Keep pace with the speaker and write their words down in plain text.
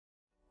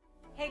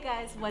Hey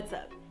guys, what's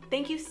up?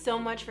 Thank you so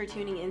much for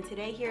tuning in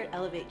today here at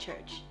Elevate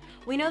Church.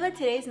 We know that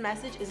today's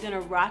message is going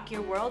to rock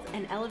your world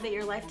and elevate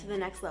your life to the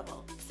next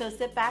level. So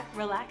sit back,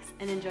 relax,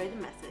 and enjoy the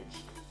message.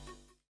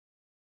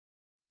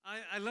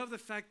 I love the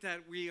fact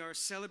that we are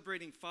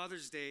celebrating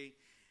Father's Day,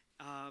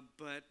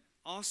 but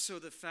also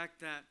the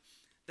fact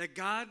that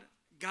God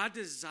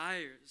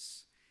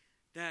desires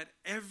that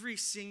every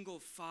single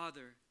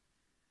father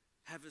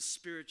have a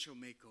spiritual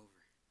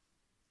makeover.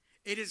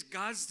 It is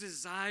God's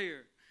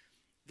desire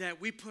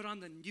that we put on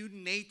the new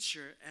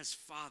nature as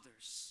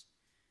fathers,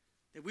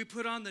 that we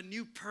put on the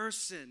new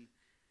person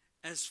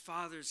as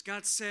fathers.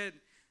 God said,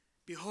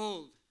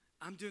 behold,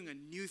 I'm doing a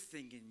new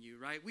thing in you,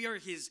 right? We are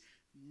his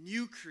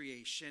new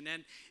creation.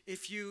 And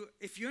if you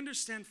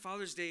understand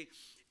Father's Day,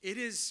 it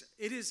is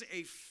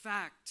a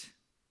fact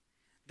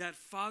that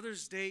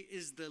Father's Day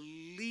is the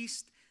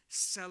least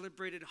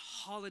celebrated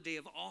holiday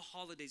of all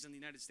holidays in the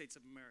United States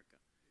of America.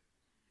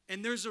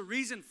 And there's a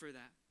reason for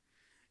that.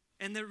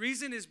 And the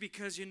reason is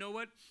because, you know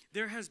what?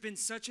 There has been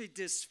such a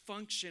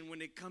dysfunction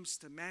when it comes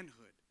to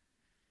manhood.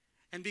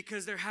 And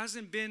because there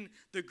hasn't been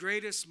the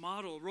greatest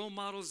role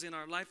models in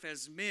our life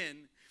as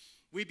men,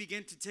 we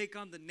begin to take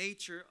on the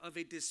nature of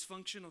a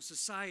dysfunctional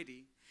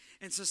society.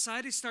 And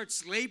society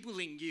starts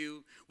labeling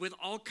you with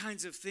all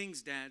kinds of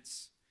things,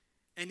 dads,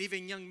 and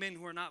even young men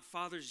who are not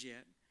fathers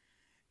yet.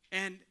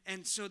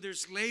 And so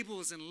there's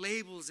labels and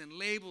labels and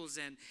labels.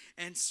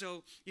 And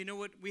so, you know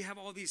what? We have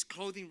all these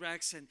clothing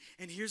racks.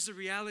 And here's the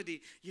reality.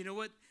 You know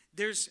what?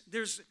 There's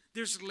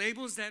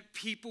labels that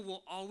people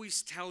will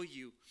always tell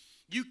you.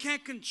 You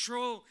can't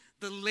control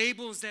the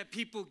labels that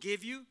people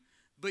give you,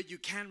 but you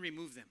can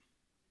remove them.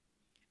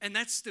 And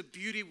that's the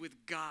beauty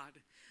with God,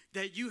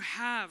 that you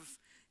have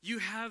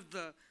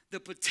the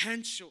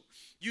potential,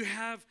 you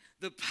have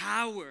the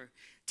power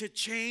to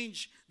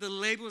change the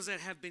labels that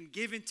have been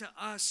given to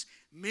us,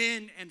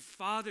 men and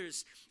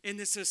fathers in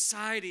this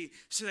society,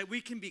 so that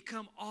we can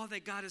become all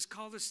that God has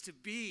called us to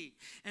be.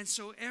 And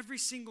so every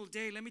single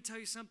day, let me tell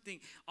you something,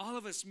 all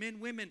of us,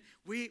 men, women,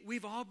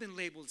 we've all been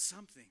labeled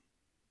something.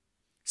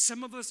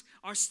 Some of us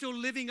are still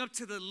living up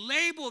to the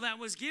label that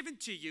was given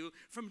to you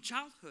from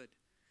childhood.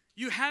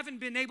 You haven't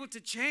been able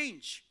to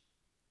change.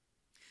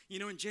 You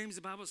know, in James,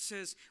 the Bible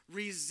says,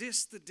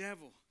 resist the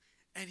devil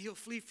and he'll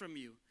flee from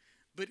you.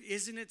 But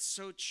isn't it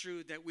so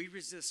true that we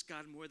resist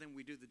God more than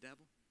we do the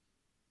devil?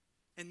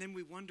 And then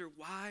we wonder,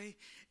 why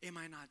am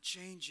I not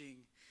changing?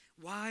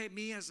 Why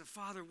me as a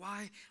father?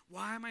 Why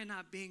am I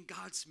not being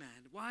God's man?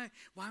 Why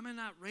am I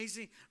not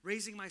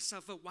raising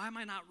myself up? Why am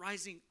I not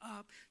rising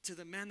up to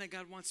the man that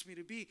God wants me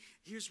to be?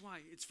 Here's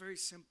why. It's very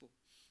simple.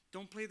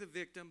 Don't play the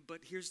victim, but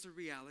here's the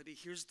reality.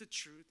 Here's the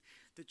truth.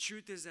 The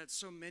truth is that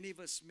so many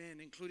of us men,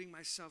 including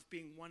myself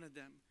being one of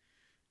them,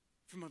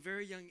 from a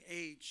very young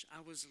age,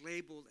 I was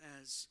labeled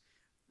as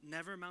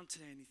never amount to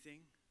anything,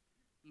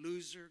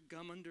 loser,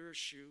 gum under a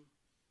shoe,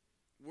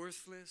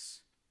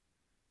 worthless.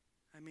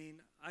 I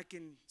mean, I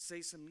can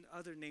say some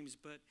other names,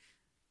 but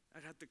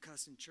I'd have to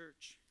cuss in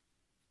church.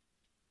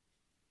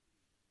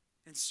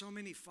 And so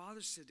many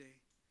fathers today,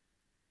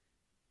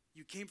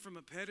 you came from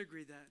a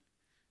pedigree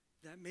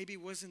that maybe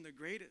wasn't the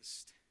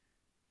greatest.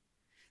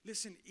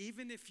 Listen,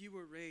 even if you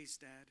were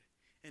raised, Dad,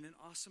 in an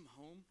awesome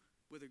home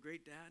with a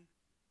great dad,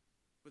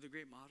 with a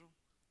great model,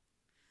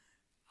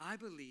 I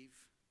believe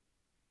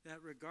that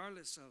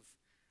regardless of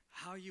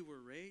how you were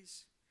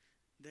raised,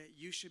 that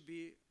you should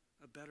be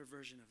a better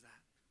version of that.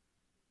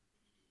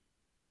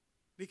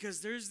 Because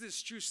there's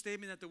this true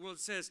statement that the world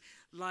says,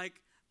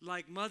 like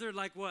mother,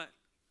 like what?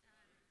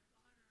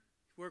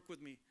 Work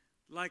with me.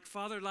 Like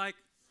father, like?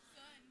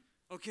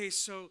 Son. Okay,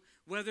 so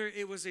whether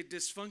it was a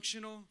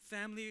dysfunctional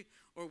family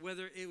or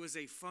whether it was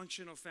a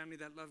functional family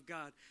that loved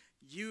God,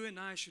 you and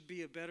I should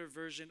be a better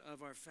version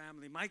of our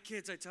family. My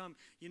kids, I tell them,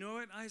 you know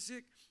what,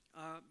 Isaac?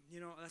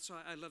 That's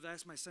why I love to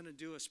ask my son to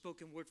do a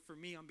spoken word for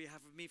me on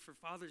behalf of me for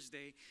Father's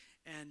Day.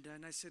 And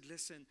I said,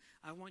 listen,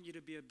 I want you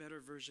to be a better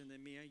version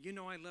than me. You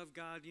know I love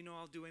God. You know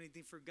I'll do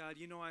anything for God.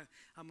 You know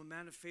I'm a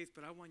man of faith,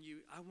 but I want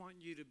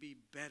you to be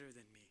better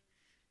than me.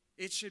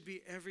 It should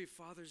be every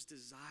father's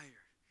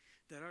desire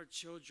that our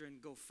children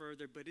go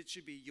further, but it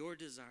should be your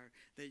desire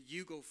that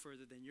you go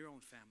further than your own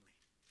family.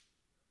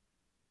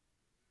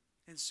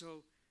 And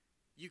so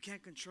you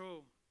can't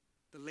control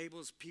the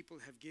labels people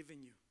have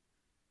given you,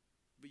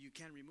 but you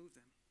can remove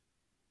them.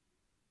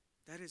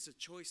 That is a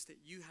choice that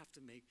you have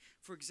to make.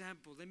 For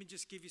example, let me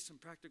just give you some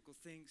practical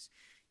things.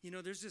 You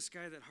know, there's this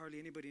guy that hardly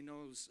anybody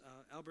knows,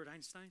 Albert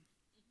Einstein.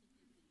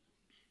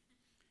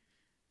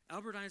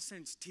 Albert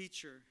Einstein's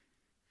teacher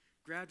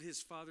grabbed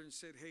his father and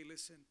said, hey,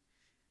 listen,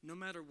 no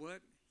matter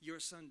what your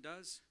son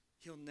does,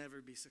 he'll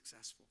never be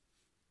successful.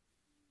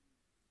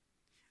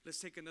 Let's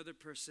take another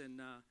person.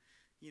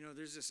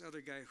 There's this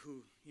other guy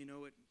who,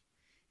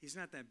 he's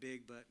not that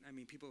big, but,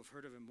 people have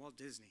heard of him, Walt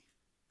Disney.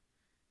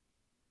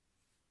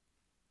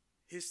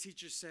 His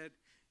teacher said,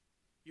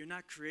 you're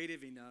not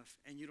creative enough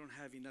and you don't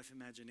have enough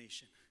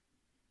imagination.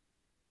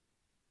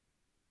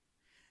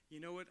 You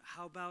know what?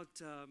 How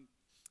about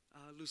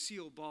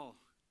Lucille Ball?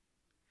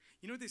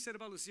 You know what they said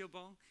about Lucille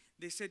Ball?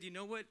 They said, you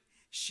know what?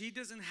 She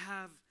doesn't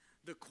have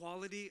the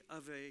quality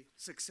of a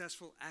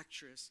successful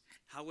actress.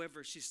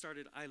 However, she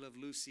started I Love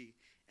Lucy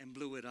and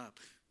blew it up.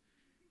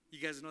 You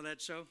guys know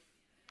that show?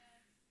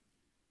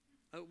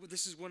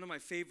 This is one of my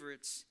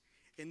favorites.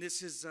 And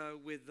this is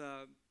with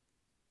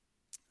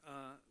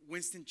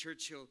Winston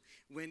Churchill.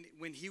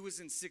 When he was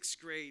in 6th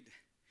grade,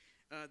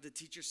 the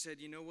teacher said,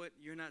 you know what?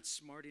 You're not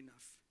smart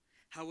enough.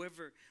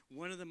 However,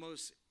 one of the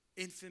most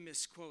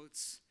infamous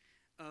quotes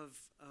of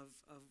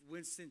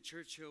Winston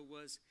Churchill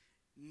was,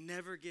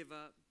 never give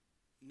up,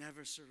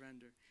 never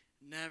surrender.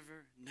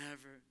 Never,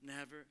 never,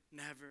 never,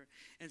 never.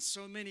 And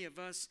so many of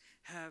us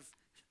have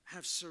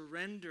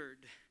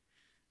surrendered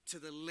to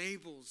the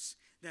labels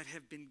that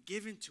have been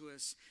given to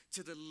us,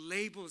 to the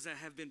labels that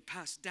have been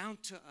passed down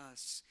to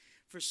us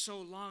for so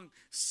long.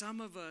 Some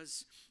of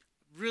us,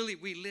 really,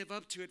 we live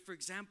up to it. For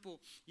example,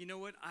 you know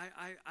what?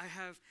 I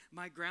have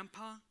my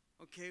grandpa,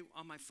 okay,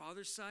 on my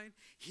father's side.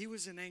 He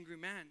was an angry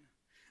man.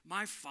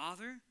 My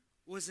father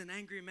was an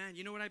angry man.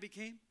 You know what I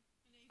became?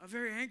 A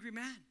very angry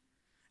man.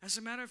 As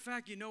a matter of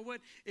fact, you know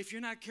what? If you're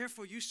not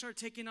careful, you start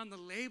taking on the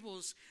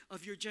labels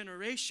of your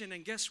generation.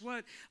 And guess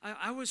what?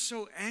 I was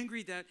so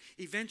angry that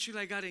eventually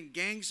I got in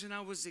gangs when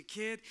I was a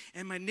kid.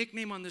 And my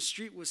nickname on the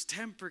street was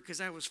Temper because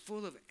I was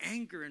full of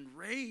anger and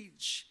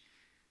rage.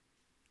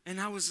 And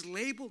I was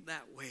labeled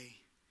that way.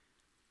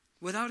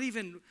 Without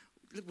even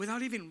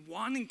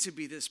wanting to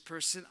be this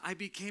person, I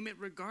became it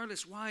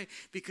regardless. Why?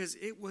 Because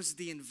it was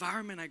the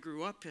environment I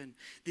grew up in.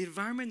 The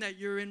environment that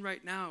you're in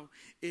right now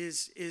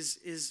is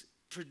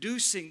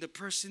producing the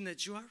person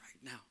that you are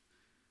right now.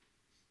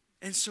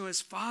 And so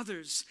as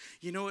fathers,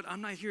 you know what?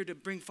 I'm not here to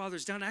bring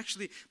fathers down.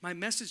 Actually, my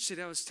message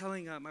today, I was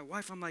telling my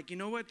wife, I'm like, you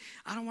know what?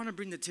 I don't want to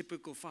bring the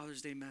typical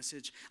Father's Day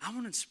message. I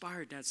want to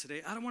inspire dads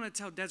today. I don't want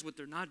to tell dads what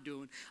they're not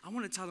doing. I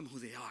want to tell them who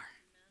they are.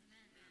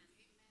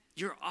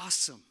 You're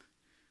awesome.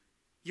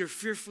 You're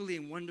fearfully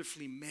and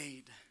wonderfully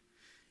made.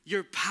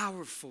 You're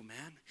powerful,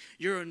 man.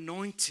 You're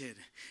anointed.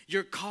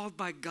 You're called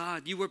by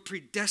God. You were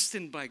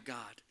predestined by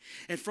God.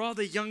 And for all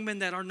the young men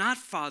that are not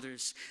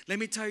fathers, let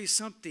me tell you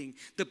something.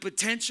 The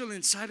potential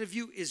inside of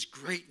you is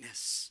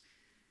greatness.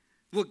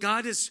 What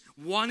God is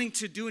wanting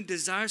to do and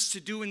desires to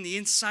do in the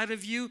inside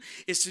of you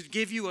is to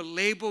give you a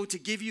label, to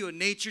give you a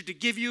nature, to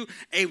give you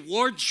a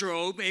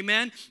wardrobe,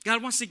 amen?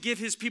 God wants to give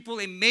his people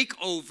a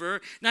makeover,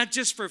 not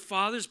just for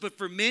fathers, but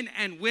for men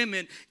and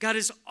women. God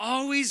is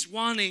always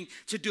wanting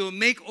to do a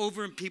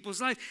makeover in people's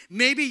life.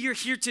 Maybe you're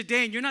here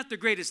today and you're not the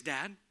greatest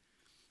dad.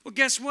 Well,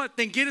 guess what?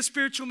 Then get a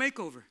spiritual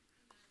makeover.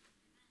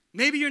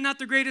 Maybe you're not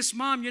the greatest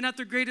mom, you're not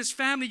the greatest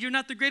family, you're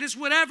not the greatest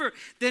whatever.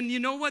 Then you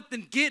know what?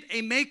 Then get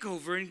a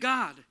makeover in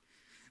God.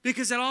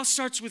 Because it all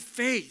starts with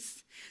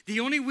faith.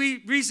 The only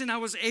reason I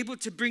was able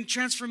to bring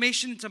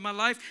transformation into my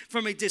life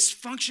from a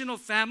dysfunctional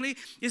family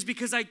is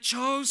because I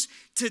chose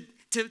to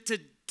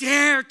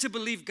dare to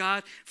believe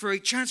God for a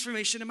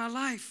transformation in my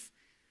life.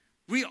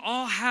 We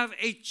all have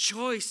a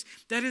choice.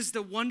 That is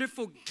the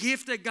wonderful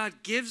gift that God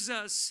gives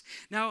us.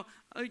 Now,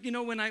 you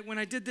know, when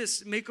I did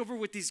this makeover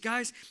with these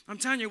guys, I'm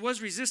telling you, it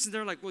was resistance.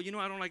 They're like, well, you know,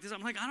 I don't like this.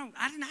 I'm like,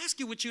 I didn't ask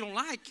you what you don't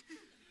like.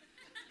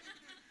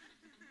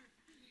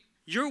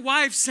 Your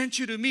wife sent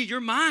you to me.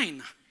 You're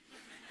mine.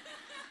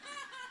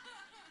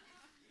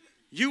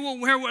 You will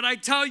wear what I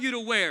tell you to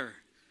wear.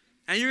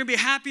 And you're going to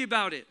be happy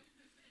about it.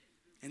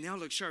 And they all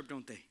look sharp,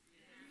 don't they?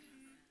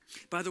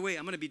 By the way,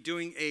 I'm going to be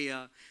doing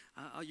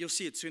you'll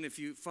see it soon if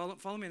you follow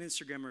me on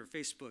Instagram or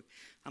Facebook.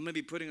 I'm going to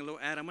be putting a little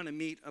ad. I'm going to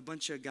meet a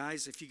bunch of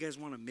guys. If you guys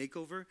want a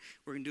makeover,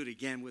 we're going to do it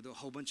again with a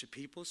whole bunch of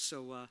people.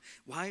 So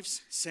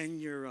wives,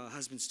 send your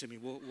husbands to me.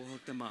 We'll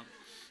hook them up.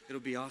 It'll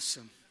be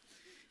awesome.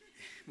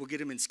 We'll get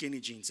them in skinny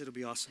jeans. It'll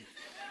be awesome.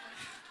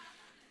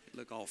 They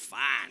look all fine.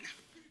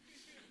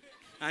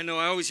 I know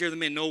I always hear the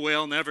men, no way,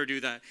 I'll never do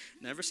that.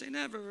 Never say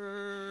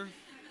never.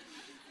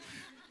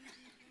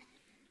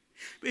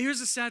 But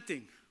here's the sad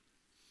thing.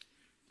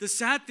 The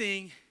sad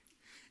thing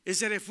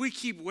is that if we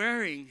keep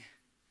wearing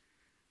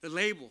the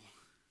label,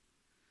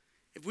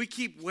 if we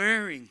keep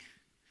wearing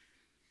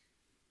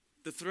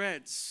the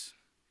threads,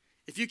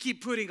 if you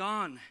keep putting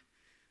on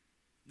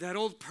that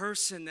old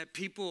person that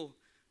people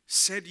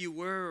said you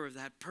were, or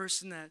that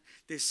person that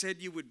they said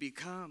you would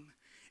become,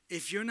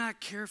 if you're not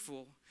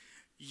careful,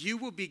 you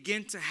will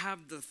begin to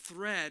have the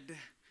thread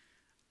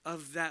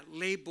of that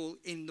label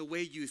in the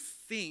way you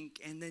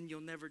think, and then you'll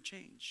never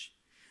change.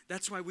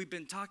 That's why we've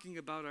been talking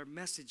about our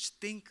message,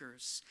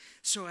 thinkers.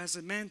 So as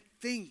a man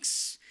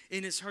thinks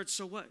in his heart,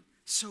 so what?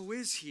 So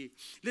is he.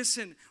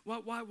 Listen,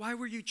 why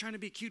were you trying to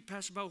be cute,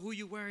 Pastor, about who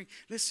you're wearing?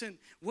 Listen,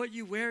 what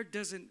you wear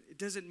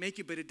doesn't make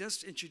you, but it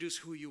does introduce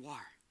who you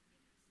are.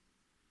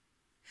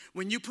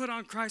 When you put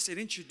on Christ, it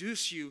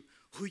introduces you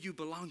who you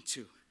belong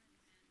to.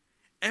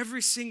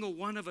 Every single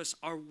one of us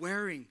are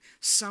wearing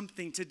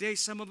something. Today,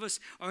 some of us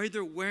are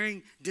either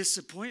wearing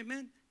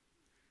disappointment.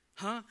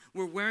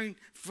 We're wearing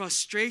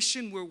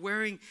frustration. We're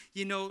wearing,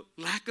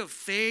 lack of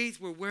faith.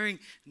 We're wearing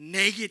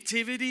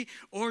negativity.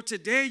 Or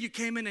today you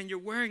came in and you're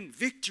wearing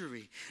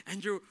victory,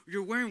 and you're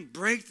wearing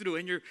breakthrough,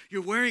 and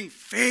you're wearing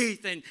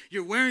faith, and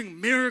you're wearing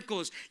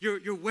miracles.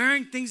 You're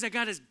wearing things that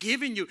God has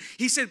given you.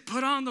 He said,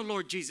 put on the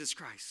Lord Jesus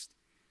Christ.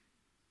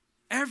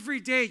 Every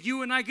day,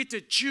 you and I get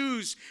to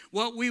choose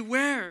what we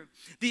wear.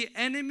 The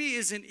enemy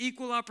is an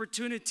equal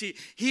opportunity.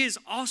 He is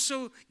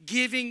also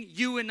giving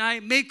you and I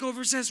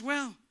makeovers as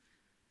well.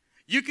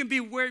 You can be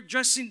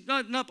dressing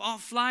up all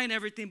fly and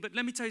everything, but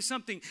let me tell you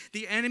something.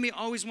 The enemy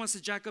always wants to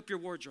jack up your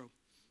wardrobe.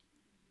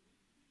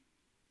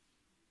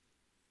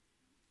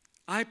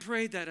 I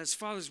pray that as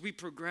fathers we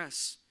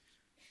progress.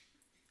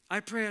 I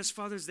pray as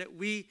fathers that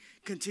we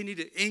continue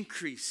to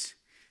increase.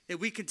 That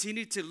we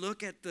continue to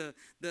look at the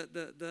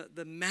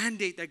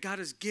mandate that God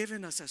has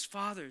given us as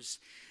fathers,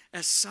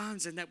 as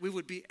sons, and that we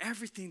would be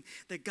everything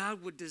that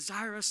God would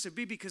desire us to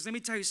be. Because let me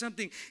tell you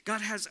something,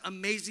 God has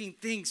amazing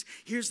things.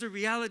 Here's the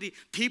reality.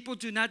 People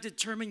do not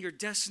determine your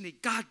destiny.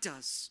 God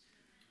does.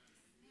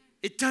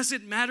 It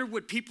doesn't matter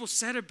what people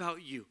said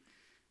about you.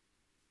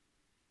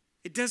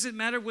 It doesn't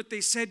matter what they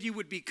said you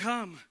would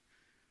become,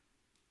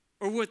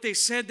 or what they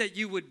said that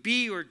you would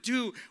be or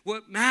do.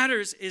 What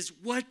matters is,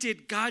 what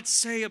did God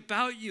say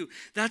about you?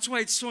 That's why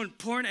it's so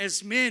important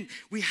as men.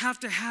 We have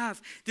to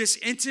have this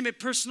intimate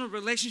personal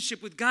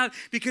relationship with God,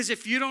 because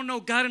if you don't know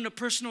God on a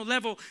personal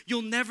level,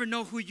 you'll never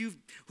know who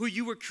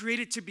you were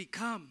created to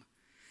become.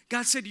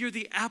 God said, you're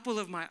the apple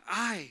of my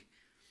eye,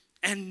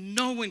 and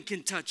no one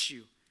can touch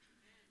you.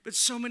 But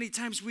so many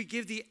times we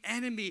give the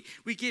enemy,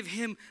 we give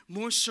him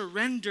more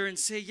surrender and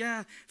say,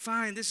 yeah,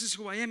 fine, this is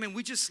who I am. And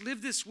we just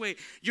live this way.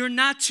 You're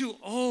not too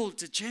old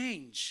to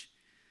change.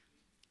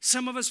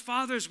 Some of us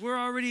fathers, we're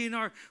already in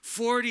our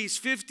 40s,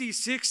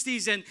 50s,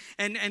 60s,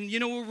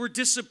 and we're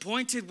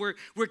disappointed.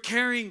 We're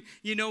carrying,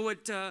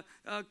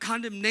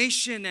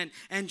 condemnation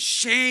and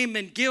shame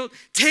and guilt.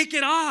 Take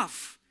it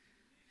off.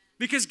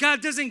 Because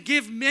God doesn't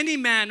give any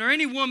man or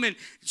any woman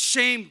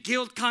shame,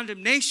 guilt,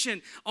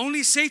 condemnation.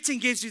 Only Satan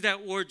gives you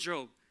that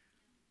wardrobe.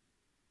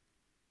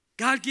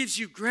 God gives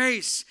you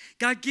grace.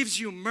 God gives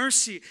you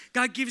mercy.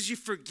 God gives you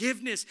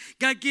forgiveness.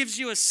 God gives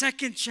you a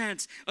second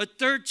chance, a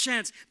third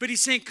chance. But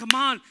he's saying, come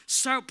on,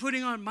 start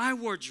putting on my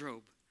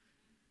wardrobe.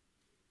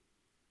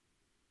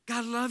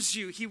 God loves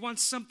you. He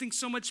wants something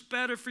so much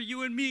better for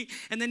you and me.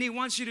 And then he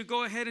wants you to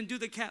go ahead and do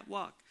the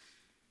catwalk.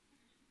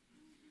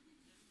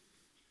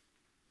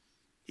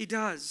 He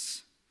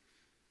does.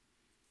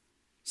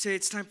 Say,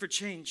 it's time for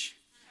change.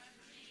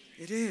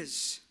 It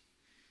is.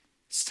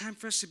 It's time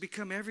for us to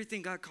become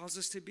everything God calls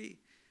us to be.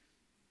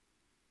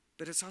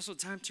 But it's also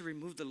time to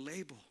remove the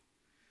label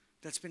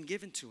that's been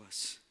given to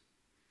us.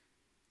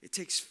 It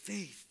takes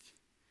faith.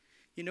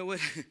 You know what?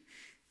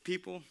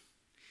 People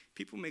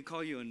may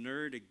call you a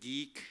nerd, a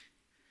geek,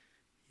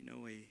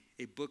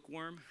 a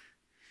bookworm.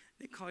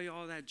 They call you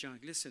all that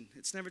junk. Listen,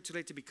 it's never too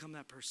late to become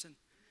that person.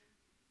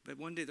 But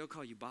one day they'll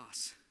call you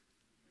boss.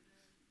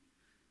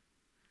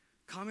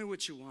 Call me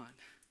what you want,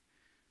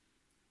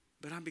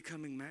 but I'm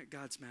becoming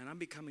God's man. I'm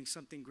becoming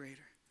something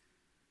greater.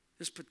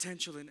 There's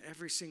potential in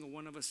every single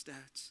one of us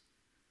dads.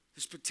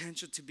 There's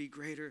potential to be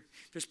greater.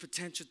 There's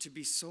potential to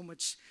be so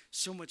much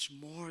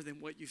more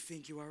than what you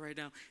think you are right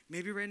now.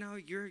 Maybe right now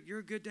you're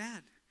a good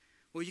dad.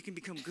 Well, you can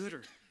become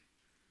gooder.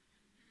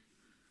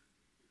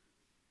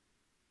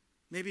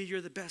 Maybe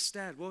you're the best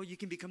dad. Well, you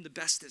can become the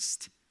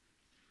bestest.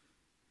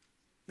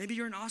 Maybe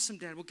you're an awesome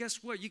dad. Well,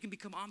 guess what? You can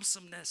become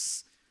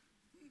awesomeness.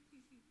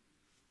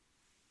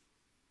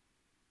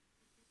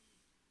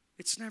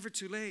 It's never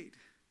too late.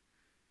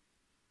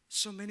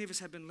 So many of us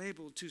have been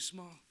labeled too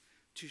small,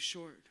 too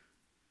short,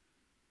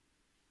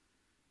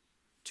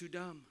 too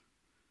dumb,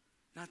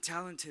 not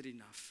talented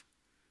enough,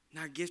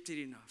 not gifted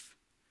enough.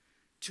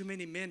 Too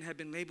many men have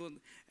been labeled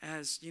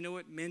as,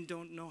 men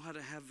don't know how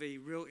to have a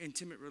real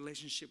intimate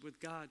relationship with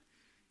God.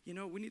 We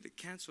need to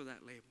cancel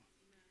that label.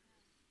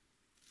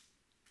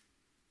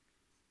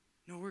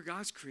 No, we're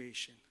God's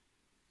creation.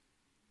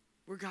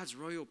 We're God's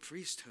royal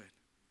priesthood.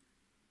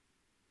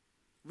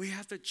 We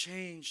have to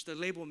change the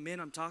label. Men,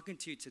 I'm talking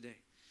to you today.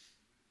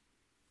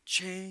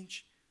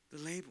 Change the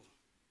label.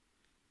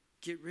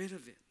 Get rid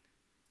of it.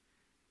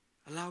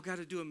 Allow God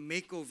to do a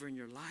makeover in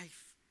your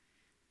life.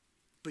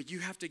 But you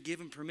have to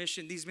give him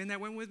permission. These men that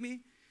went with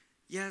me,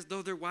 yes,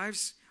 though their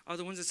wives are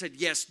the ones that said,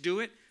 yes, do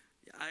it,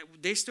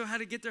 they still had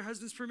to get their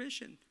husband's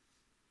permission.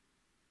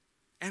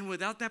 And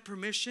without that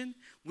permission,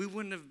 we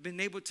wouldn't have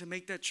been able to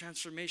make that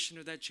transformation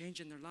or that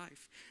change in their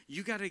life.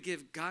 You got to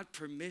give God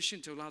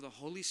permission to allow the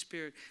Holy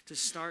Spirit to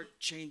start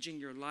changing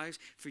your lives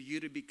for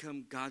you to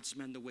become God's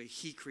man the way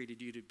he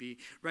created you to be.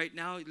 Right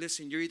now,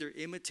 listen, you're either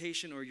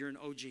imitation or you're an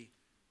OG.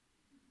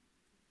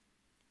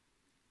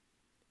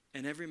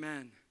 And every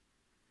man,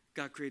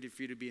 God created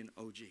for you to be an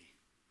OG.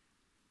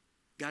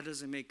 God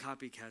doesn't make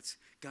copycats.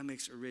 God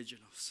makes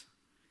originals.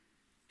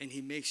 And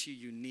he makes you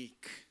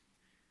unique.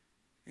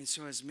 And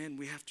so as men,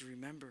 we have to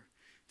remember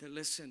that,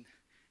 listen,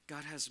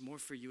 God has more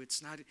for you.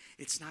 It's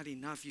not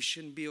enough. You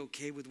shouldn't be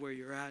okay with where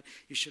you're at.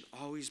 You should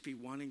always be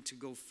wanting to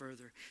go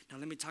further. Now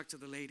let me talk to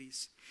the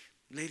ladies.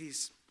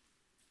 Ladies,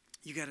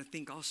 you got to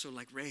think also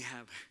like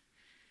Rahab.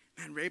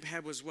 Man,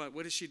 Rahab was what?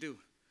 What did she do?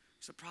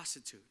 She's a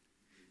prostitute.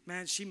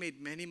 Man, she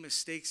made many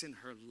mistakes in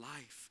her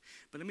life.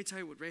 But let me tell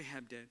you what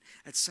Rahab did.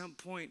 At some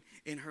point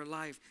in her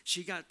life,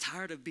 she got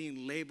tired of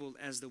being labeled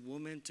as the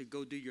woman to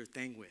go do your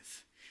thing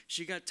with.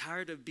 She got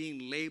tired of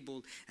being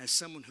labeled as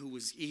someone who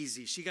was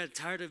easy. She got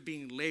tired of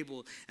being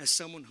labeled as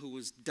someone who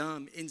was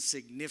dumb,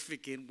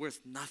 insignificant, worth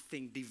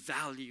nothing,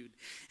 devalued.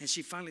 And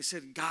she finally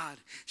said, God,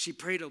 she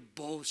prayed a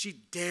bold, she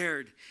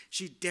dared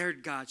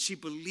God. She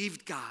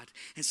believed God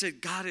and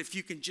said, God, if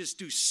you can just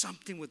do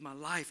something with my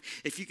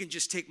life, if you can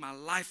just take my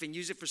life and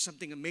use it for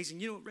something amazing.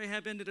 You know what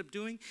Rahab ended up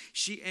doing?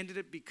 She ended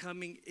up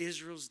becoming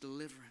Israel's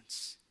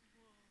deliverance.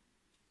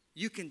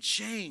 You can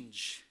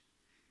change.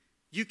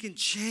 You can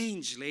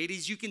change,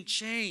 ladies. You can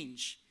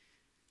change.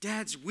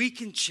 Dads, we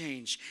can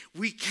change.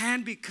 We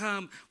can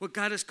become what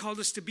God has called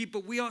us to be,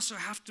 but we also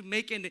have to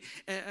make an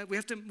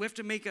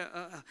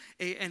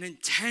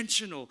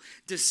intentional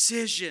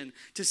decision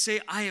to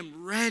say, I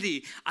am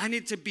ready. I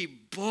need to be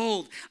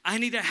bold. I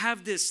need to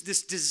have this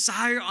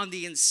desire on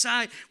the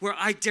inside where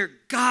I dare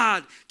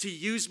God to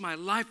use my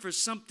life for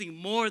something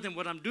more than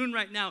what I'm doing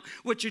right now.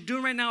 What you're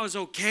doing right now is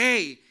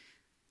okay,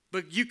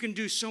 but you can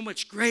do so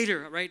much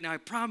greater right now, I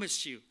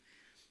promise you.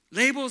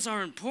 Labels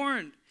are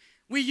important.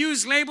 We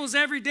use labels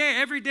every day.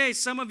 Every day,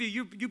 some of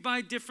you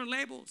buy different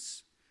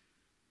labels.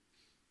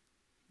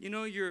 You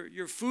know,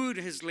 your food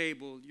is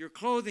labeled. Your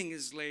clothing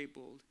is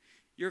labeled.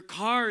 Your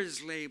car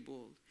is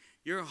labeled.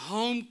 Your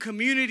home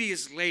community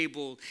is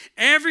labeled.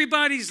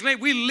 Everybody's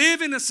labeled. We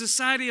live in a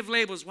society of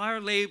labels. Why are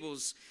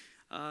labels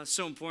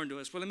so important to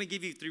us? Well, let me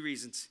give you 3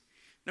 reasons.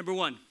 Number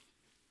 1,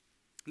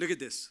 look at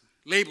this.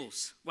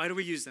 Labels. Why do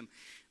we use them?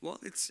 Well,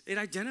 it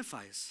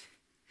identifies.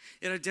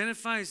 It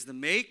identifies the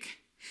make.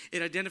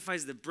 It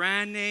identifies the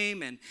brand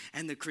name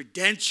and the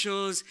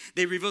credentials.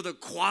 They reveal the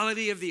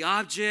quality of the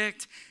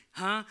object.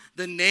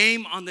 The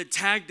name on the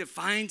tag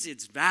defines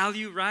its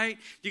value, right?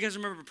 Do you guys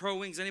remember Pro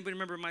Wings? Anybody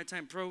remember my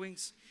time Pro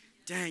Wings?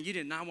 Dang, you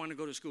did not want to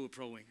go to school with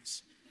Pro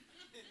Wings.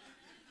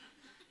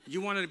 You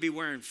wanted to be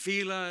wearing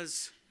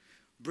Fila's,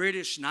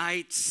 British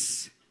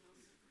Knights,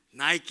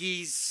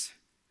 Nikes,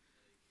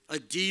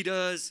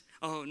 Adidas.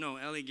 Oh, no,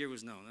 LA Gear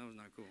was no. That was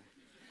not cool.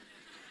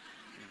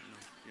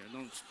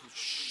 Don't,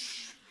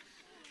 shh.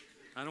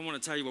 I don't want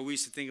to tell you what we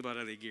used to think about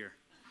LA Gear.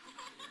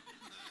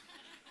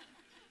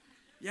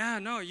 Yeah,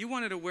 no, you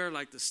wanted to wear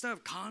like the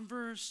stuff,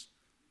 Converse.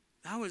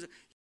 That was, you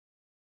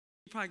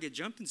probably get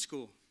jumped in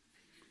school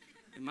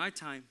in my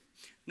time.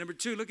 Number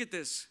 2, look at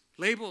this.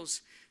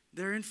 Labels,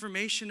 they're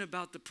information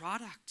about the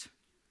product.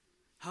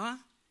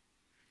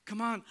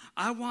 Come on,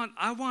 I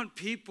want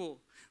people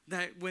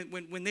that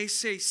when they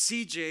say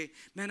CJ,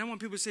 man, I want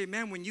people to say,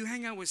 man, when you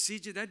hang out with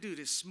CJ, that dude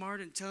is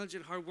smart,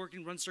 intelligent,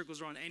 hardworking, runs circles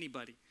around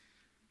anybody.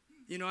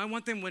 You know, I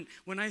want them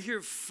when I hear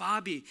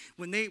Fabi,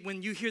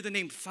 when you hear the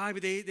name Fabi,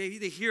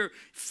 they hear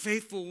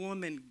faithful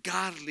woman,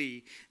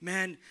 godly.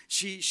 Man,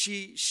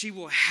 she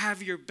will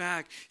have your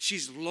back.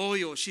 She's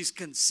loyal. She's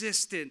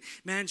consistent.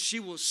 Man,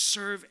 she will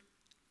serve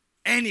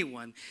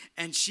anyone,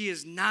 and she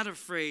is not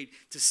afraid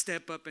to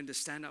step up and to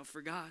stand out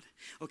for God.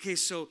 Okay,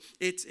 so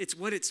it's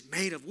what it's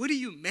made of. What are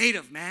you made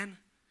of, man?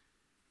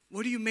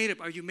 What are you made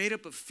of? Are you made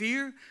up of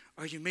fear?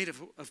 Or are you made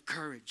of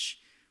courage?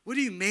 What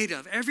are you made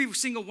of? Every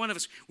single one of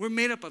us, we're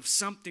made up of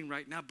something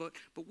right now, but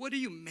what are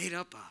you made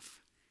up of?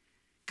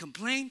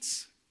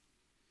 Complaints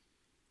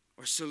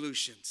or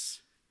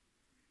solutions?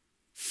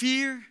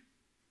 Fear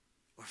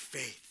or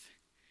faith?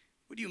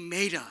 What are you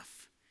made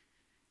of?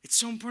 It's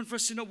so important for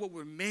us to know what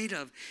we're made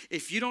of.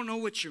 If you don't know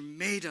what you're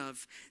made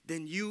of,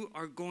 then you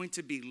are going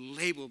to be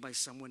labeled by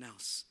someone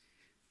else.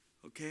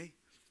 Okay?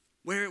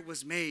 Where it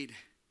was made,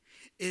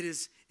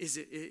 if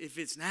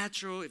it's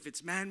natural, if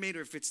it's man-made,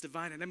 or if it's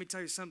divine. And let me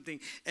tell you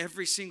something.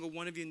 Every single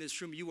one of you in this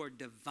room, you are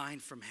divine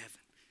from heaven.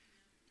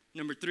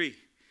 Number 3,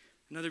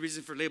 another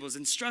reason for labels,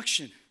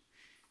 instruction.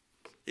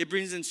 It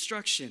brings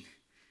instruction.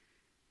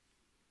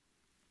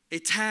 A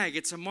tag,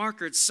 it's a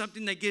marker. It's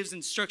something that gives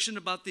instruction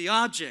about the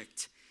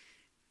object.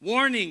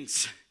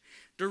 Warnings,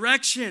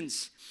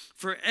 directions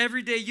for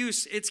everyday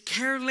use. It's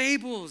care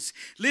labels.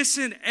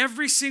 Listen,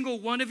 every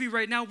single one of you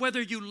right now,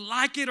 whether you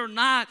like it or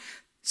not,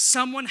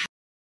 someone has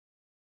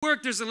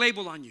work, there's a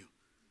label on you.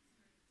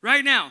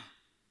 Right now.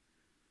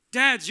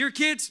 Dads, your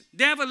kids,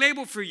 they have a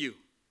label for you.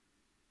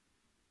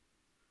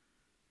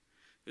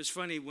 It was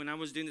funny, when I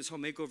was doing this whole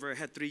makeover, I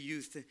had 3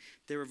 youth.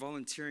 They were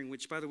volunteering,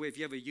 which, by the way, if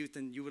you have a youth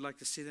and you would like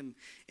to see them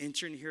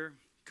intern here,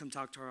 come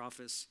talk to our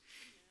office.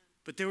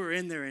 But they were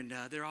in there, and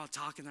they're all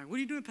talking. Like, what are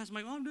you doing, Pastor?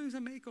 I'm like, oh, I'm doing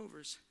some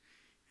makeovers.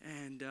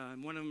 And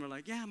one of them were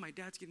like, yeah, my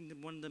dad's getting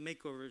one of the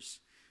makeovers.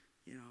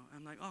 You know,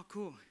 I'm like, oh,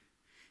 cool.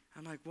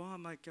 I'm like, well,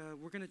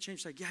 we're going to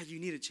change. Like, yeah, you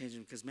need to change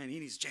him because, man, he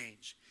needs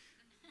change.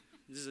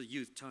 This is a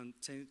youth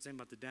saying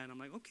about the dad. I'm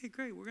like, okay,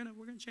 great. We're gonna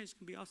change. It's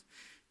going to be awesome.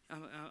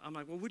 I'm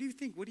like, well, what do you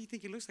think? What do you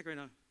think he looks like right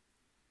now?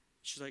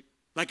 She's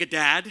like a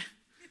dad.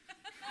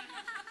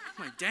 I'm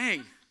I'm like,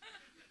 dang.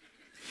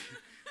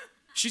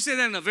 She said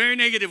that in a very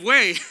negative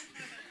way.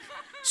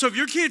 So if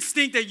your kids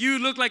think that you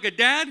look like a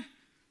dad,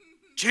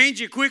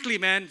 change it quickly,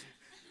 man.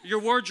 Your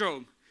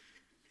wardrobe.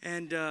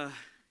 And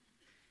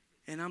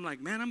I'm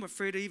like, man, I'm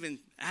afraid to even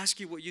ask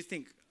you what you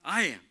think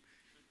I am.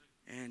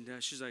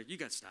 And she's like, you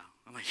got style.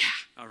 I'm like,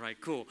 yeah, all right,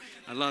 cool.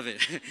 I love it.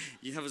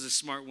 That was a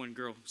smart one,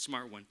 girl,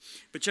 smart one.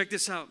 But check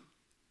this out.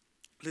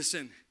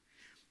 Listen,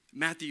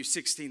 Matthew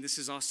 16, this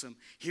is awesome.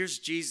 Here's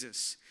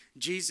Jesus.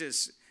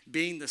 Jesus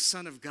being the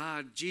Son of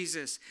God.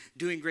 Jesus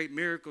doing great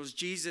miracles.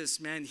 Jesus,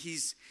 man,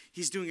 he's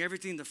doing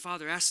everything the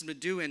Father asked him to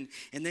do. And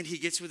then he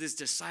gets with his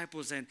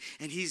disciples and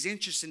he's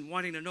interested in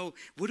wanting to know,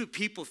 what do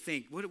people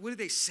think? What do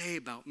they say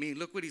about me?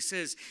 Look what he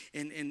says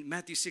in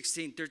Matthew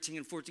 16, 13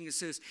 and 14. It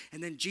says,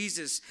 and then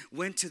Jesus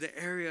went to the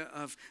area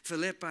of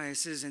Philippi. It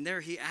says, and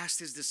there he asked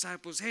his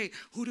disciples, hey,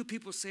 who do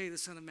people say the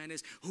Son of Man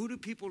is? Who do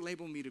people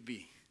label me to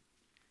be?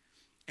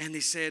 And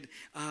they said,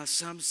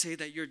 some say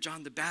that you're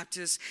John the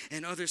Baptist,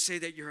 and others say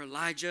that you're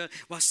Elijah,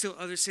 while still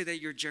others say that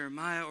you're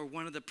Jeremiah or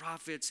one of the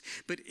prophets.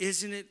 But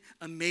isn't it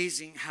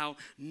amazing how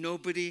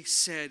nobody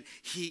said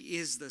he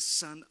is the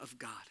Son of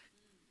God?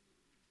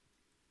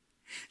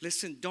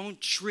 Listen, don't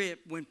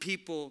trip when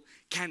people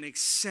can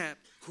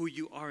accept who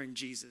you are in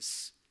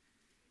Jesus.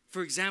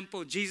 For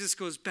example, Jesus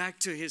goes back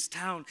to his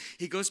town.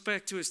 He goes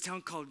back to his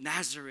town called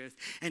Nazareth.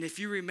 And if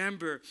you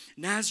remember,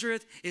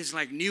 Nazareth is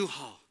like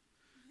Newhall.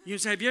 You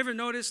know, have you ever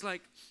noticed,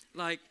 like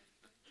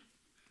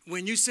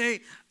when you say,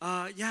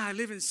 yeah, I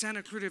live in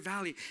Santa Cruz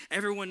Valley,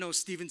 everyone knows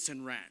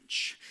Stevenson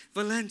Ranch,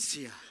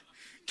 Valencia,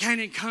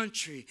 Canyon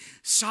Country,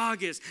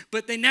 Saugus,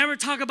 but they never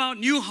talk about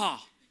Newhall.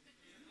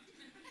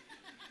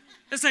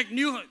 It's like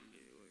Newhall.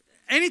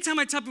 Anytime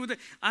I tell people that,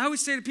 I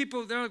always say to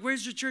people, they're like,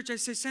 where's your church? I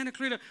say, Santa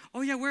Clarita.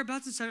 Oh, yeah,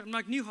 whereabouts in Santa? I'm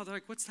like, Newhall. They're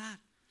like, what's that?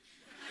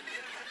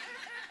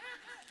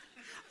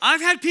 I've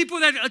had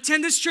people that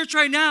attend this church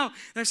right now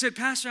that said,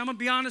 Pastor, I'm going to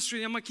be honest with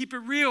you. I'm going to keep it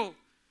real.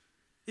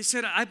 They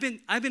said, I've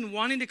been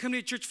wanting to come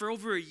to church for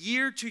over a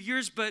year, 2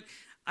 years, but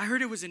I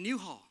heard it was a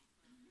Newhall.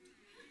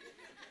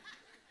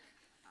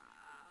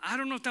 I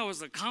don't know if that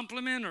was a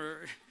compliment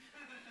or...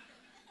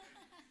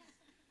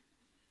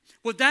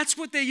 Well, that's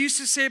what they used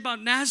to say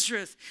about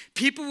Nazareth.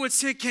 People would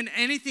say, can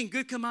anything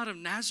good come out of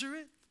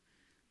Nazareth?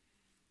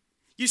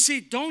 You see,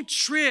 don't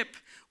trip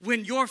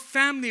when your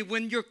family,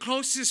 when your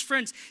closest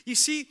friends, you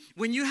see,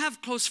 when you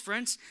have close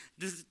friends,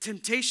 the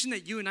temptation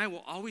that you and I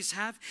will always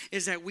have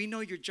is that we know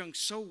your junk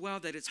so well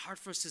that it's hard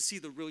for us to see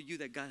the real you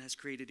that God has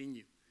created in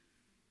you.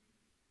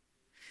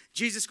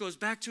 Jesus goes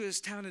back to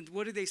his town, and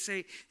what did they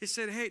say? They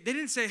said, hey, they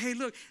didn't say, hey,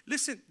 look,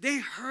 listen, they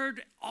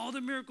heard all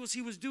the miracles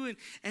he was doing,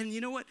 and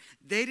you know what?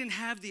 They didn't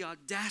have the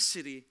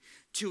audacity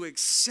to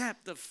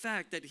accept the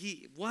fact that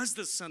he was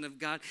the Son of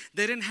God.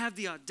 They didn't have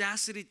the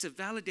audacity to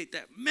validate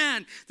that,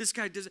 man, this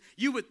guy does.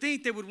 You would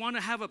think they would want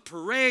to have a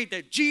parade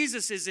that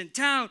Jesus is in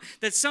town,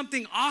 that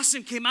something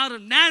awesome came out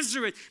of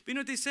Nazareth. But you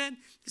know what they said?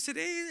 They said,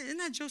 hey, isn't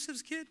that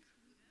Joseph's kid?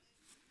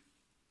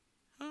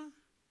 Huh?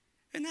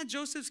 Isn't that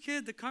Joseph's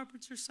kid, the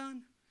carpenter's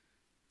son?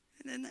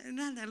 And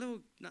that little,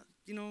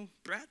 you know,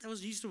 brat that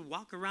used to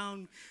walk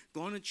around,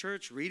 going to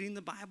church, reading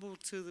the Bible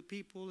to the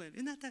people. And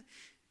isn't that?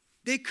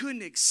 They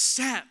couldn't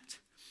accept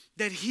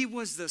that he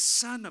was the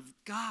Son of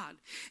God.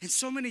 And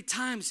so many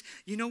times,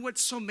 you know what?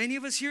 So many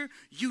of us here,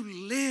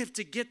 you live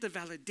to get the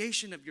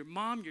validation of your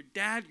mom, your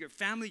dad, your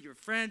family, your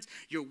friends,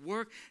 your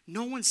work.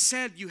 No one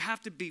said you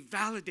have to be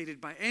validated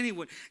by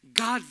anyone.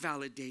 God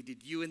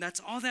validated you, and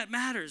that's all that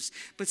matters.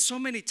 But so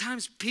many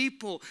times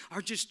people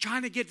are just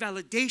trying to get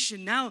validation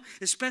now,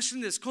 especially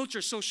in this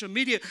culture, social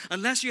media.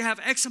 Unless you have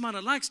X amount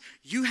of likes,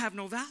 you have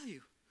no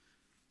value.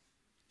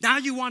 Now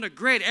you want to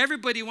grade.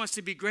 Everybody wants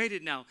to be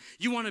graded now.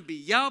 You want to be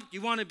yelped. You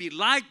want to be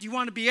liked. You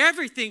want to be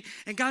everything.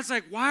 And God's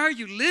like, why are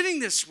you living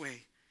this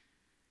way?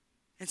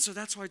 And so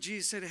that's why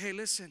Jesus said, hey,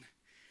 listen,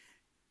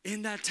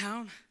 in that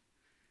town,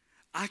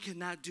 I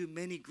cannot do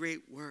many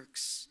great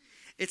works.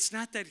 It's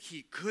not that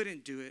he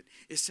couldn't do it.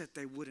 It's that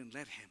they wouldn't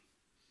let him.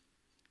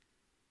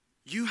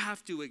 You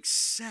have to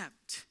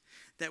accept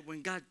that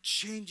when God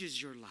changes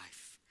your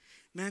life,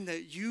 man,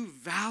 that you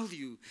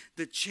value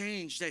the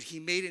change that he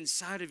made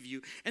inside of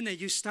you, and that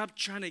you stop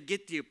trying to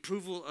get the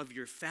approval of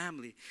your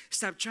family.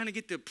 Stop trying to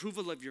get the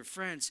approval of your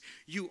friends.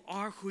 You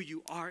are who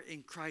you are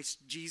in Christ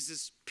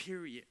Jesus,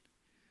 period.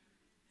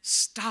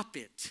 Stop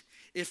it.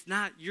 If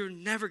not, you're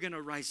never going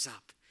to rise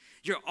up.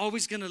 You're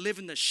always going to live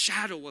in the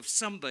shadow of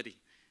somebody.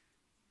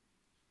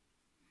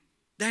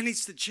 That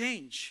needs to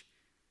change.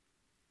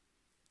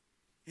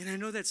 And I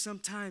know that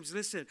sometimes,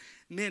 listen,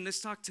 men, let's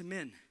talk to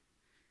men.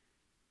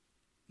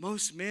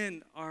 Most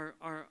men are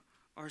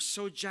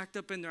so jacked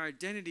up in their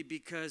identity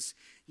because,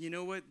 you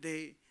know what,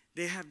 they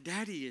have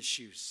daddy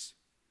issues.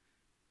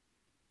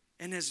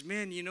 And as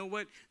men, you know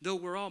what, though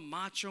we're all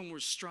macho and we're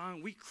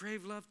strong, we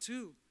crave love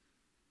too.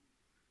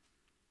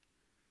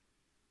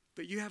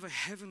 But you have a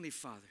heavenly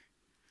Father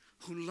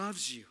who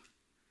loves you,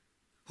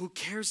 who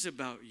cares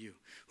about you,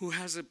 who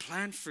has a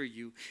plan for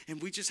you.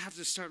 And we just have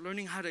to start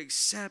learning how to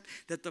accept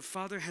that the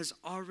Father has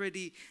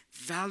already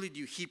valued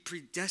you. He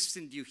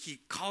predestined you. He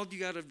called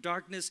you out of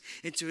darkness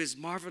into his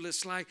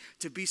marvelous light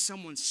to be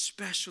someone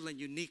special and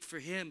unique for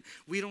him.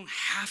 We don't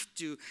have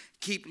to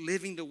keep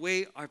living the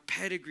way our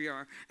pedigree,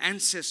 our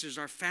ancestors,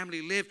 our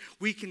family lived.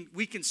 We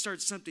can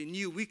start something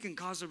new. We can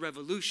cause a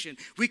revolution.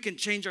 We can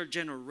change our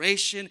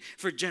generation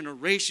for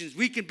generations.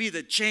 We can be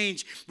the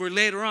change where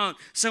later on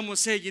someone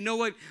said, you know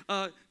what,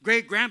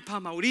 great-grandpa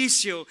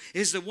Mauricio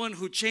is the one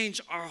who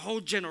changed our whole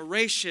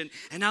generation.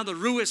 And now the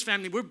Ruiz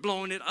family, we're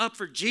blowing it up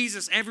for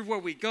Jesus everywhere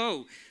we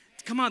go.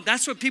 Come on,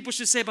 that's what people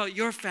should say about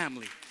your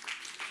family.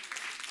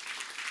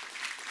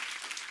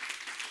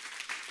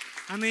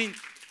 I mean,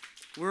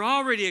 we're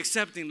already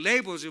accepting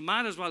labels. You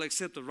might as well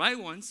accept the right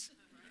ones.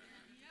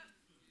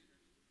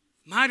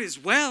 Might as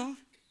well.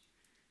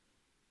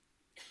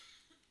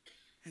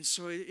 And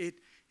so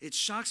it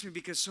shocks me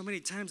because so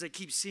many times I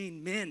keep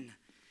seeing men.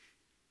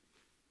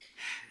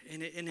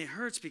 And it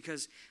hurts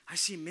because I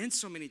see men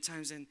so many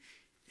times and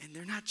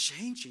they're not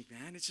changing,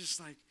 man. It's just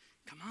like,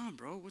 come on,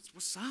 bro,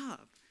 what's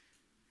up?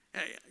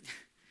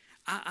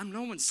 I'm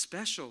no one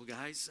special,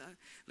 guys.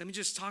 Let me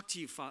just talk to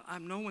you, Father.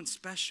 I'm no one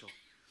special.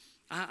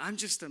 I'm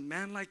just a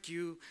man like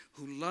you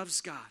who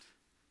loves God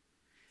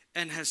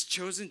and has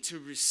chosen to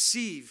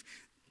receive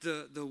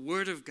the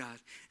word of God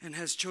and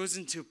has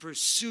chosen to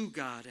pursue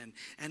God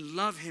and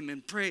love him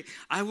and pray.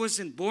 I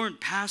wasn't born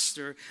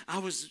pastor. I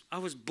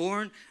was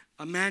born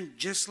a man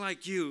just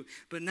like you,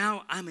 but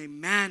now I'm a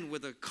man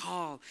with a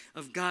call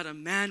of God, a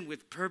man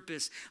with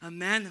purpose, a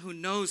man who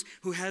knows,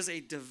 who has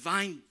a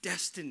divine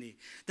destiny.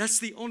 That's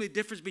the only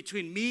difference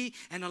between me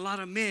and a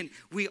lot of men.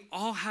 We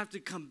all have to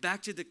come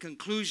back to the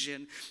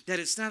conclusion that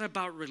it's not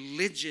about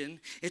religion,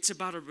 it's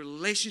about a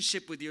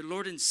relationship with your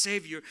Lord and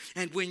Savior,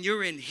 and when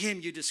you're in him,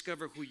 you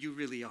discover who you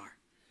really are.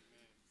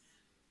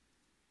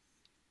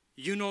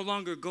 You no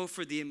longer go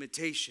for the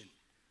imitation.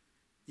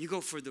 You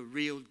go for the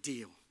real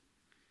deal.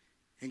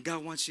 And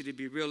God wants you to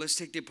be real. Let's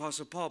take the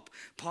Apostle Paul.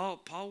 Paul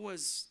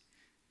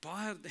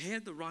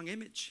had the wrong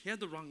image. He had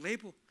the wrong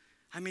label.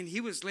 I mean, he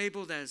was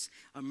labeled as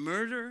a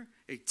murderer,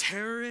 a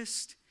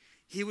terrorist.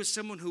 He was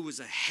someone who was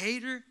a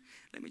hater.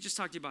 Let me just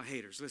talk to you about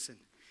haters. Listen,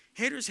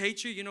 haters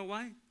hate you. You know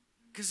why?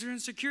 Because they're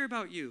insecure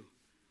about you.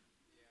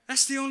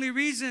 That's the only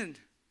reason.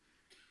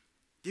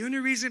 The only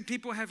reason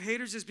people have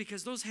haters is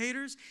because those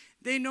haters,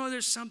 they know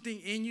there's something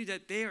in you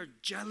that they are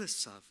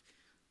jealous of.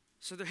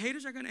 So the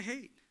haters are going to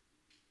hate.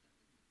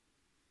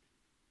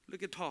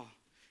 Look at Paul,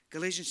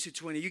 Galatians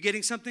 2:20. You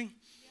getting something?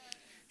 Yes.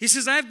 He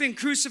says, I've been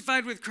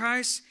crucified with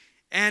Christ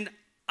and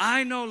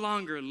I no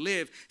longer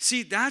live.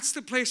 See, that's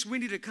the place we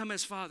need to come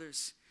as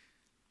fathers.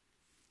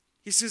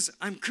 He says,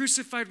 I'm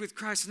crucified with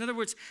Christ. In other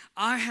words,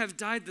 I have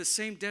died the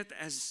same death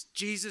as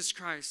Jesus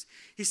Christ.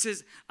 He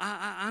says,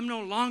 I'm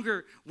no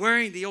longer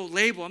wearing the old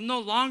label. I'm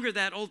no longer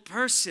that old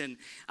person.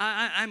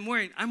 I'm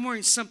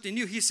wearing something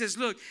new. He says,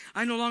 look,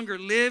 I no longer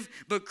live,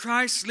 but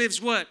Christ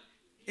lives what?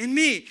 In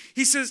me.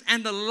 He says,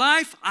 and the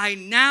life I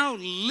now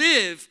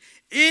live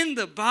in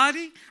the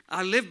body,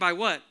 I live by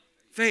what?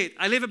 Faith.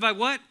 I live it by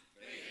what?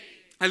 Faith.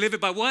 I live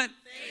it by what?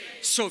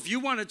 Faith. So if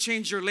you want to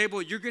change your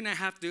label, you're going to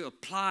have to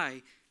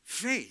apply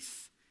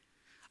faith.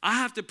 I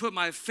have to put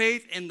my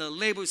faith in the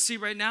label. See,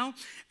 right now,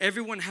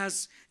 everyone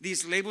has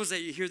these labels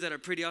that you hear that are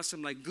pretty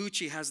awesome, like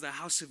Gucci has the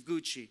House of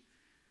Gucci.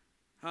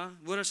 Huh?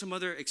 What are some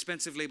other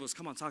expensive labels?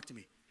 Come on, talk to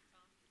me.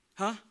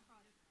 Huh?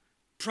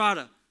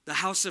 Prada. The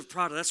House of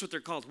Prada. That's what they're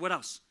called. What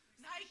else?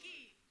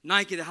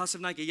 Nike, the House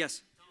of Nike.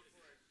 Yes.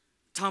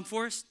 Tom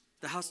Forest.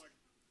 The house.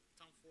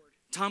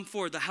 Tom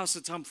Ford, the House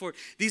of Tom Ford.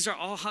 These are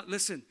all,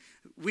 listen,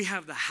 we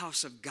have the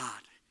house of God.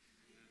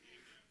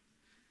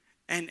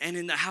 And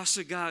in the house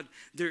of God,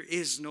 there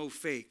is no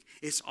fake.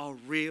 It's all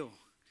real.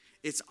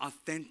 It's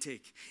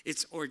authentic.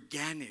 It's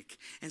organic.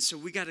 And so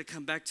we got to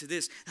come back to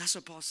this. That's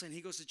what Paul's saying. He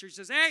goes to church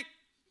and says, hey,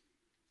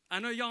 I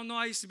know y'all know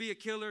I used to be a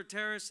killer,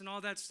 terrorist, and all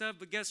that stuff,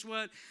 but guess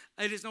what?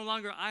 It is no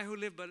longer I who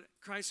live, but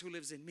Christ who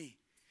lives in me.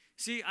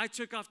 See, I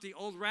took off the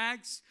old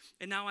rags,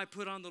 and now I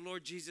put on the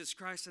Lord Jesus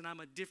Christ, and I'm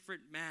a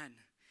different man.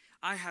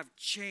 I have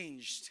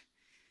changed.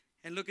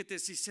 And look at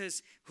this. He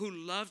says, who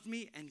loved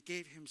me and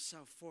gave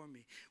himself for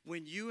me.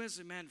 When you as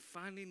a man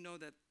finally know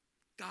that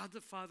God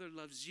the Father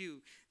loves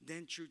you,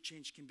 then true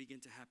change can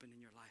begin to happen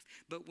in your life.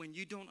 But when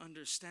you don't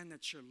understand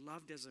that you're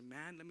loved as a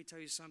man, let me tell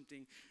you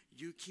something.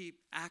 You keep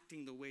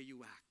acting the way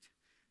you act.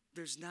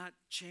 There's not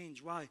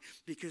change. Why?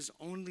 Because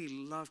only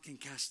love can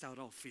cast out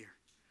all fear.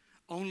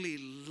 Only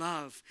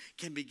love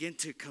can begin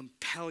to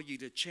compel you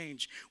to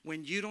change.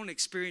 When you don't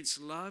experience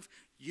love,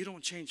 you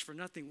don't change for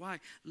nothing. Why?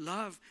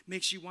 Love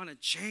makes you want to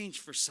change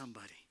for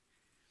somebody.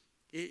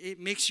 It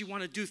makes you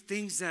want to do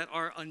things that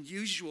are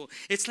unusual.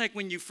 It's like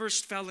when you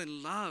first fell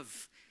in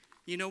love.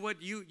 You know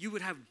what? You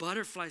would have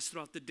butterflies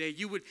throughout the day.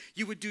 You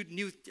would do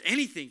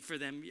anything for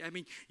them. I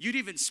mean, you'd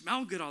even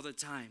smell good all the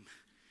time.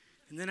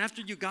 And then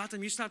after you got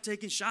them, you stopped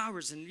taking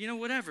showers and,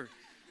 whatever.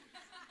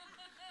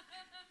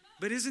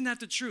 But isn't that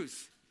the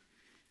truth?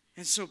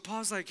 And so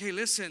Paul's like, hey,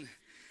 listen,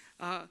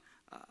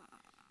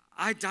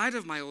 I died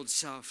of my old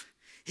self.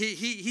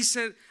 He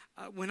said,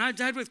 when I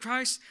died with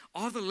Christ,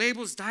 all the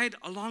labels died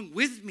along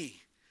with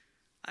me.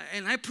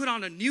 And I put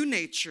on a new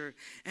nature.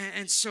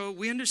 And so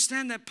we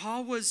understand that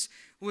Paul was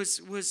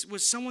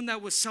someone that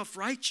was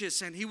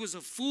self-righteous, and he was a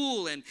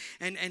fool, and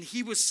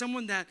he was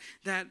someone that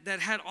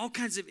had all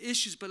kinds of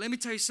issues. But let me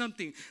tell you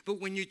something.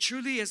 But when you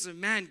truly, as a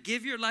man,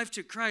 give your life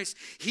to Christ,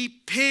 he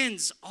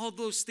pins all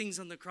those things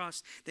on the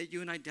cross that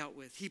you and I dealt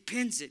with. He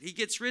pins it. He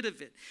gets rid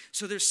of it.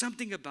 So there's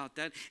something about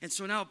that. And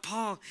so now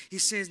Paul, he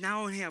says,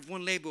 now I only have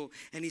one label,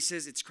 and he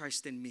says, it's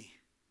Christ in me.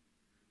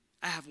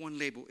 I have one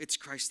label. It's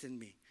Christ in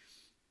me.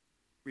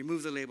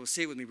 Remove the label.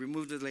 Say it with me.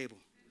 Remove the label.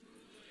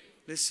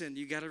 Listen,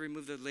 you got to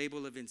remove the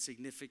label of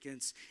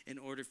insignificance in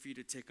order for you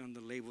to take on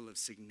the label of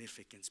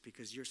significance,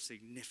 because you're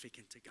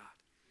significant to God.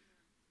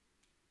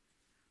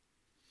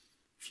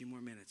 A few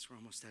more minutes. We're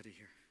almost out of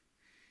here.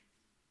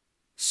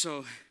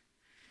 So,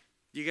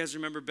 you guys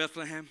remember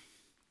Bethlehem?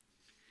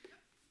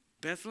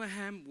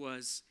 Bethlehem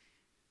was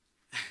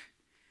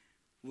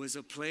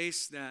a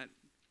place that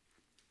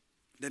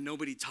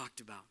nobody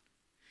talked about.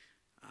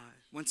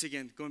 Once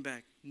again, going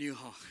back,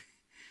 Newhall.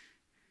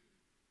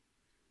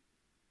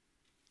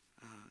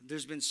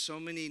 There's been so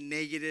many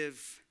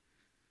negative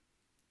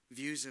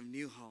views of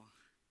Newhall.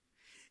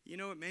 You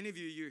know what? Many of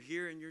you, you're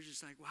here and you're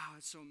just like, wow,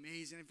 it's so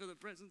amazing. I feel the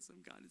presence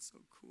of God. It's so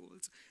cool.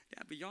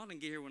 Yeah, but y'all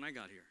didn't get here when I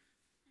got here.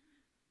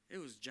 It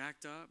was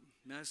jacked up,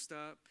 messed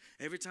up.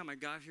 Every time I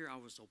got here, I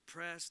was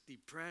oppressed,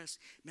 depressed.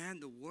 Man,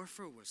 the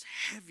warfare was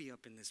heavy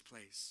up in this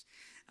place.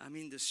 I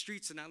mean, the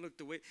streets did not look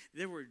the way.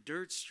 There were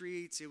dirt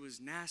streets. It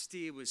was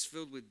nasty. It was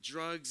filled with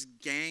drugs,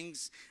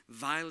 gangs,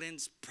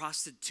 violence,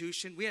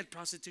 prostitution. We had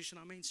prostitution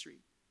on Main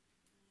Street.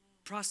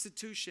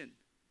 Prostitution.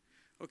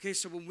 Okay,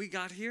 so when we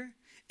got here,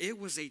 it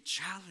was a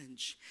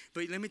challenge.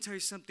 But let me tell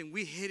you something.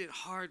 We hit it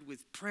hard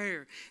with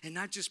prayer. And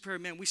not just prayer,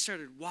 man. We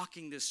started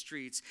walking the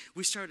streets.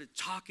 We started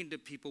talking to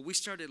people. We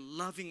started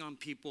loving on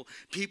people.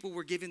 People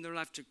were giving their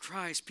life to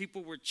Christ.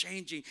 People were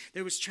changing.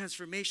 There was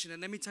transformation.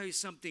 And let me tell you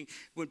something.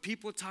 When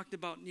people talked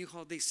about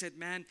Newhall, they said,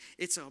 man,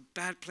 it's a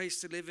bad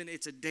place to live in.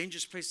 It's a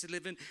dangerous place to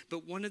live in.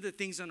 But one of the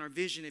things on our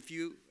vision, if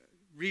you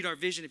read our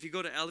vision, if you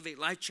go to Elevate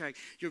Life Track,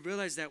 you'll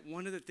realize that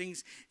one of the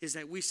things is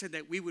that we said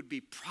that we would be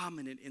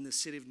prominent in the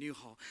city of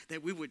Newhall,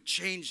 that we would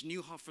change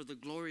Newhall for the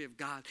glory of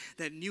God,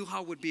 that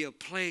Newhall would be a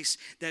place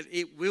that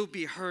it will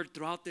be heard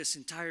throughout this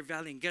entire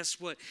valley. And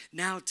guess what?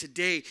 Now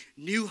today,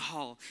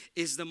 Newhall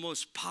is the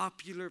most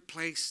popular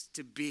place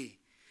to be.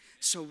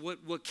 So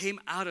what came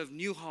out of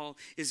Newhall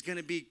is going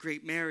to be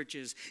great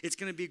marriages. It's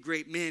going to be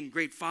great men,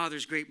 great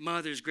fathers, great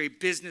mothers, great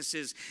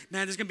businesses.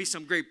 Man, there's going to be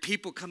some great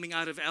people coming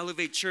out of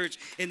Elevate Church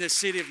in the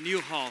city of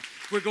Newhall.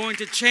 We're going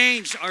to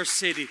change our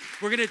city.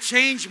 We're going to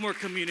change more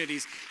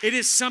communities. It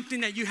is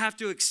something that you have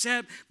to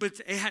accept.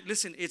 But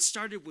listen, it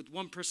started with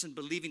one person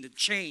believing to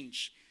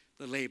change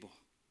the label.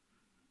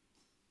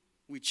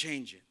 We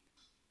change it.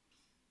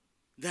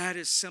 That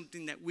is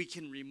something that we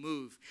can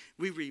remove.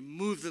 We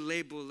remove the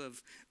label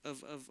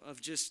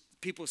of just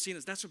people seeing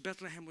us. That's what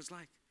Bethlehem was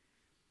like.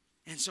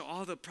 And so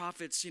all the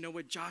prophets, you know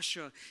what,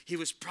 Joshua, he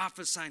was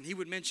prophesying. He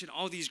would mention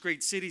all these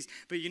great cities.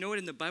 But you know what,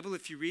 in the Bible,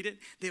 if you read it,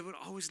 they would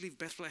always leave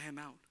Bethlehem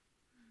out.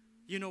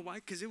 You know why?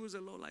 Because it was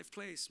a low-life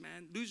place,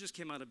 man. Losers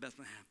came out of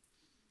Bethlehem.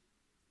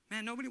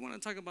 Man, nobody wanted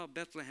to talk about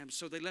Bethlehem,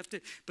 so they left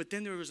it. But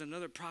then there was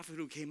another prophet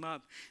who came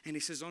up, and he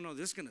says, oh, no,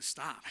 this is going to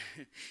stop.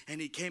 And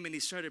he came and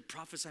he started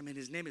prophesying, and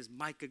his name is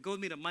Micah. Go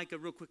with me to Micah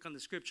real quick on the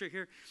scripture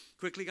here.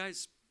 Quickly,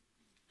 guys.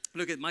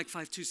 Look at Micah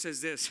 5:2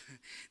 says this.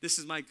 This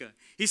is Micah.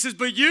 He says,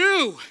 but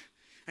you,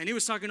 and he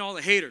was talking to all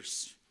the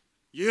haters.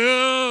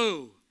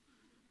 You.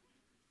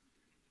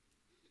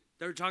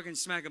 They were talking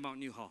smack about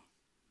Newhall.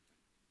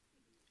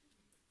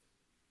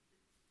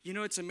 You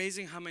know, it's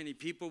amazing how many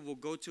people will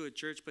go to a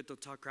church, but they'll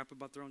talk crap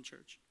about their own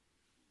church.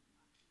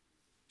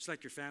 It's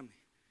like your family.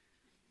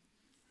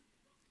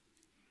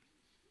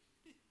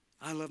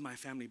 I love my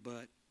family,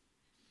 but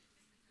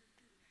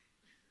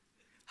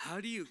how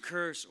do you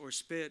curse or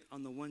spit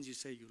on the ones you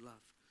say you love?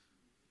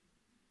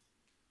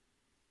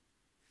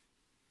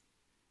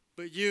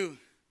 But you,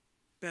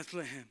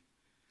 Bethlehem,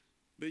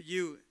 but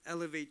you,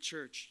 Elevate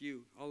Church,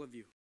 you, all of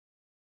you,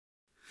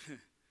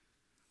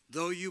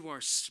 though you are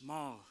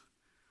small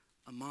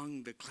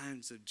among the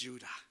clans of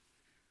Judah,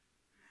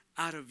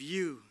 out of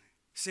you,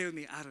 say with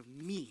me, out of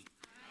me.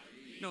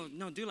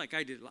 No, do like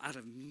I did, out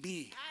of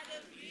me.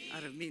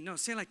 Out of me. No,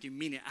 say like you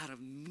mean it, out of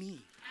me.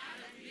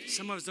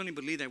 Some of us don't even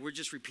believe that. We're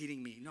just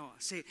repeating me. No,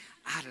 say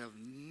out of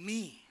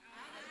me.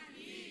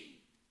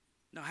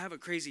 No, have a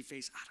crazy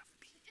face, out of me.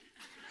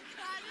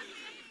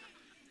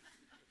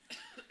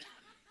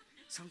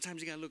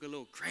 Sometimes you got to look a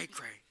little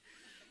cray-cray.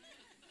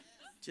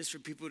 Just for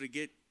people to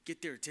get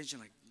their attention,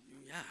 like,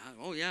 yeah,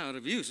 oh yeah, out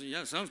of you. So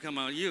yeah, something's come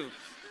out of you.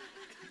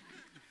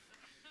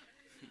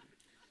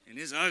 And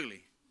it's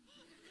ugly.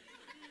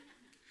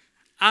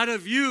 Out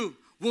of you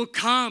will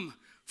come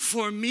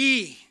for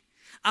me.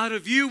 Out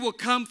of you will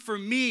come for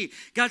me.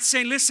 God's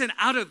saying, listen,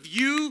 out of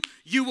you,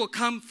 you will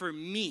come for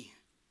me.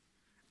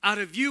 Out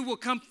of you will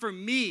come for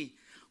me,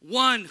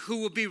 one who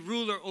will be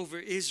ruler over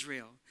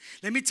Israel.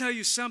 Let me tell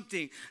you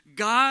something.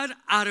 God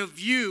out of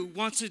you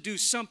wants to do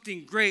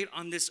something great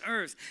on this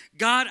earth.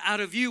 God out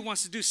of you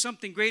wants to do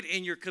something great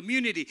in your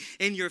community,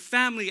 in your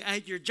family,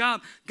 at your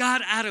job.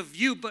 God out of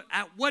you. But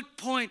at what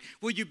point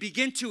will you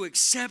begin to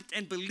accept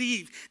and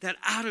believe that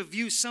out of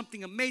you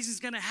something amazing is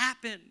going to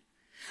happen?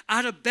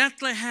 Out of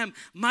Bethlehem,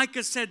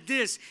 Micah said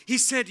this. He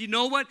said, you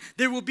know what?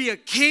 There will be a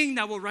king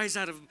that will rise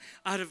out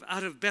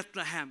of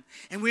Bethlehem.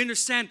 And we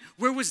understand,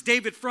 where was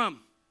David from?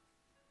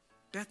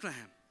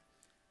 Bethlehem.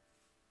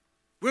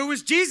 Where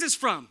was Jesus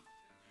from?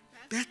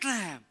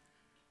 Bethlehem.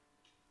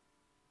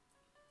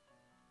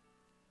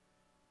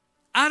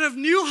 Out of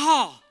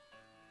Newhall,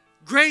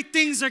 great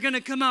things are going to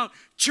come out.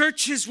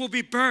 Churches will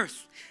be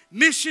birthed.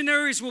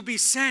 Missionaries will be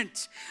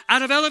sent.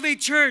 Out of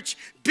Elevate Church,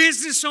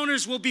 business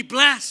owners will be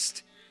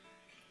blessed.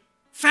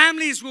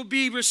 Families will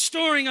be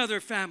restoring other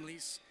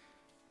families.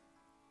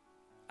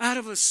 Out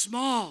of a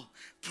small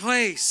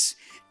place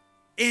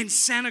in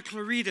Santa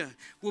Clarita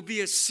will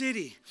be a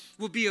city,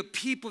 will be a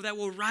people that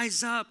will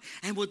rise up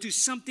and will do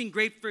something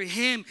great for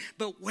Him.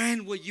 But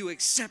when will you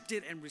accept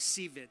it and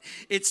receive it?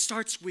 It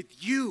starts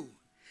with you.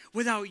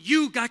 Without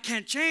you, God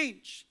can't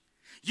change.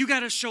 You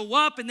got to show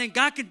up, and then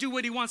God can do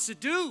what He wants to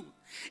do.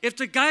 If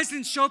the guys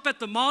didn't show up at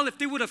the mall, if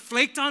they would have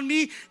flaked on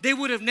me, they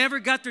would have never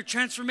got their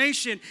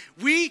transformation.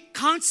 We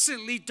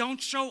constantly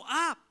don't show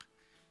up.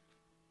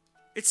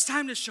 It's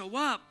time to show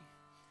up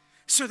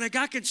so that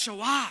God can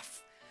show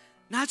off.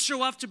 Not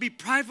show off to be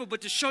prideful,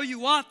 but to show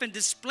you off and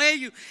display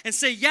you and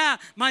say, yeah,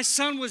 my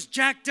son was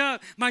jacked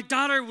up. My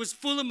daughter was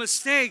full of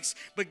mistakes.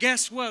 But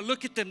guess what?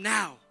 Look at them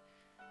now.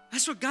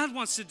 That's what God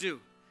wants to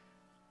do.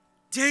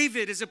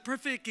 David is a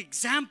perfect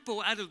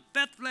example out of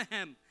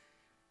Bethlehem.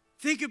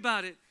 Think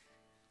about it.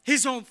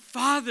 His own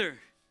father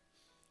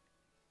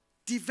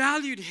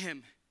devalued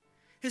him.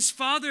 His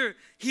father,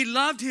 he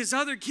loved his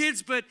other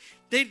kids, but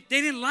they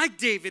didn't like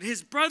David.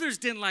 His brothers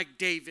didn't like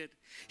David.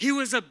 He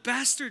was a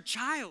bastard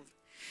child.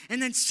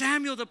 And then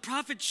Samuel the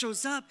prophet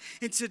shows up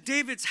into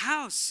David's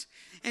house.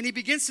 And he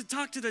begins to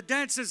talk to the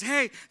dad and says,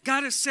 hey,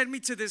 God has sent me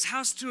to this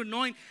house to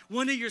anoint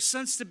one of your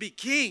sons to be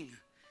king.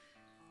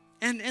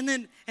 And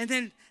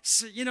then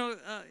you know,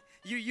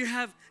 you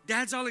have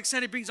dad's all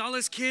excited, brings all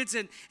his kids,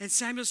 and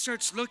Samuel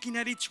starts looking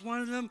at each one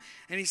of them.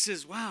 And he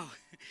says, wow,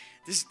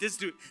 this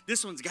dude,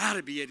 this one's got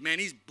to be it, man.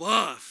 He's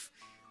buff.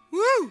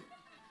 Woo!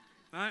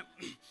 All right.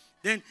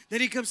 Then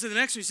he comes to the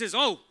next one. He says,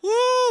 oh,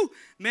 woo,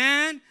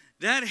 man.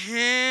 That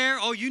hair,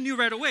 oh, you knew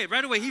right away.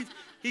 Right away,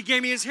 he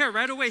gave me his hair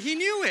right away. He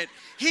knew it.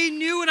 He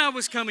knew what I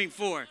was coming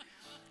for.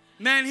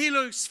 Man, he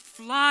looks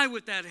fly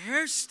with that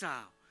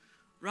hairstyle,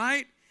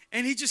 right?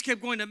 And he just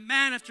kept going to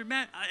man after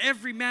man,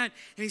 every man.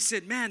 And he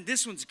said, man,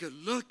 this one's good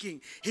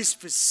looking. His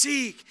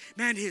physique,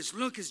 man, his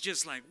look is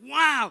just like,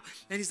 wow.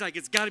 And he's like,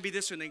 it's got to be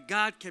this one. And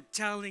God kept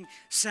telling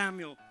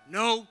Samuel,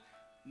 no,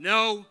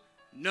 no,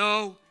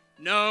 no,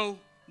 no,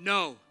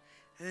 no.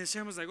 And then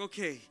Samuel's like,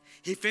 okay.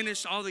 He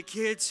finished all the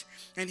kids,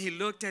 and he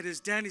looked at his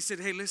dad, and he said,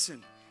 hey,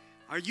 listen,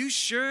 are you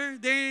sure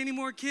there ain't any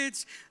more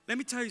kids? Let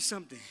me tell you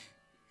something.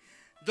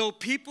 Though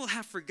people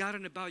have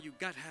forgotten about you,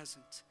 God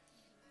hasn't.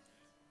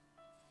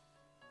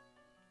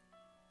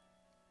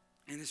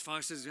 And his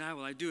father says, yeah,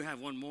 well, I do have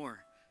one more.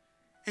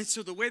 And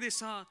so the way they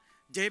saw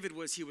David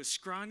was he was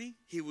scrawny,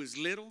 he was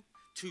little,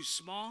 too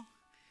small,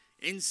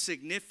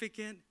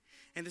 insignificant.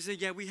 And they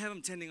said, yeah, we have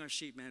him tending our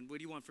sheep, man. What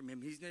do you want from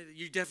him?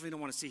 You definitely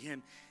don't want to see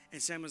him.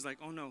 And Samuel's like,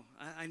 oh, no,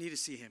 I need to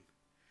see him.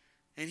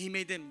 And he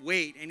made them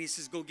wait, and he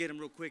says, go get him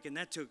real quick. And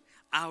that took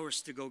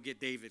hours to go get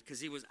David because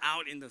he was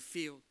out in the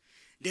field.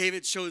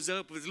 David shows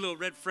up with little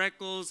red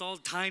freckles, all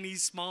tiny,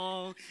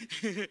 small,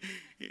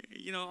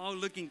 you know, all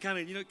looking kind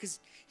of, you know,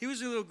 because he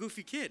was a little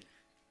goofy kid.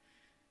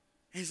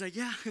 And he's like,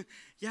 yeah,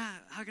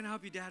 how can I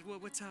help you, Dad?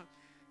 What's up?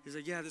 He's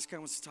like, yeah, this guy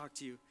wants to talk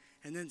to you.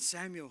 And then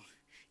Samuel,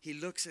 he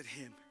looks at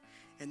him.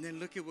 And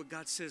then look at what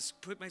God says.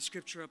 Put my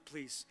scripture up,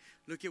 please.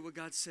 Look at what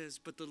God says.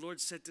 But the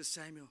Lord said to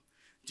Samuel,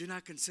 do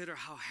not consider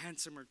how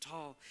handsome or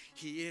tall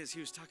he is.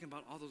 He was talking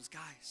about all those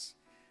guys.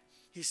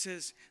 He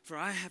says, for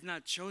I have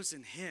not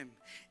chosen him.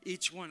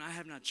 Each one, I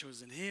have not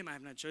chosen him. I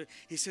have not chosen.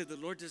 He said, the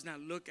Lord does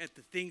not look at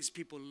the things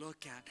people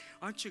look at.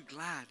 Aren't you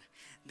glad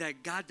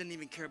that God doesn't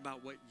even care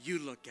about what you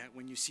look at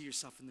when you see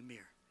yourself in the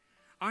mirror?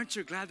 Aren't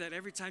you glad that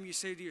every time you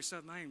say to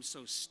yourself, I am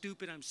so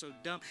stupid, I'm so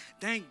dumb.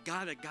 Thank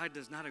God that God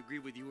does not agree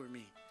with you or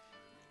me.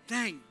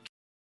 Thank God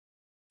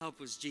help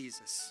was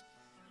Jesus.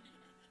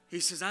 He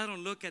says, I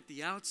don't look at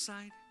the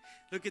outside.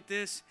 Look at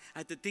this,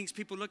 at the things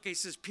people look at. He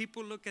says,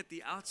 people look at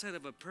the outside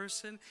of a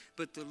person,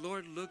 but the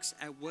Lord looks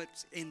at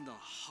what's in the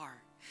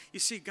heart. You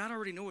see, God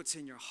already knows what's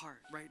in your heart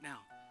right now.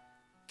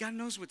 God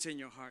knows what's in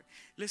your heart.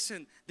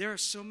 Listen, there are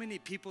so many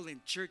people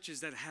in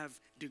churches that have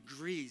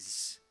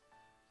degrees,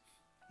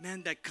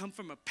 man, that come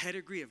from a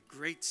pedigree of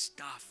great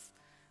stuff,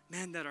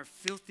 man, that are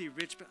filthy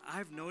rich. But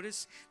I've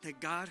noticed that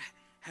God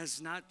has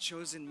not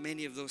chosen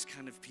many of those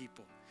kind of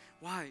people.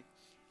 Why?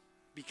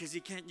 Because he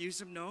can't use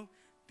them? No,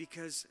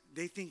 because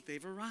they think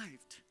they've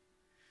arrived.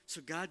 So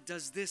God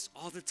does this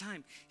all the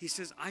time. He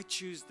says, I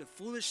choose the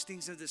foolish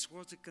things of this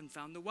world to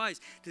confound the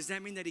wise. Does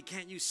that mean that he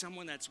can't use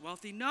someone that's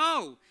wealthy?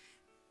 No.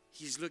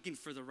 He's looking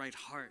for the right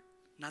heart,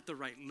 not the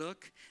right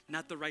look,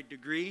 not the right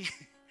degree,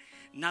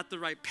 not the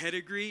right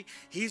pedigree.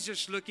 He's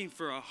just looking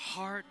for a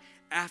heart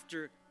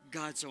after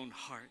God's own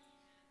heart.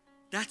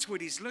 That's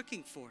what he's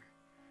looking for.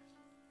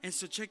 And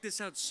so check this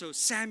out. So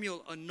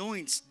Samuel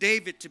anoints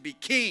David to be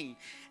king.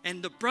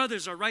 And the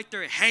brothers are right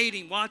there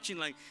hating, watching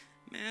like,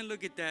 man,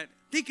 look at that.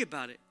 Think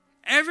about it.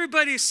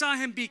 Everybody saw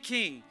him be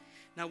king.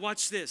 Now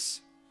watch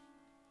this.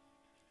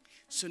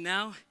 So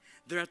now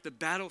they're at the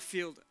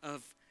battlefield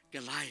of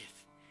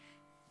Goliath.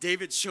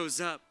 David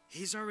shows up.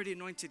 He's already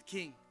anointed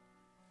king.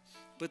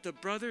 But the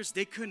brothers,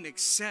 they couldn't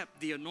accept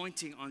the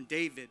anointing on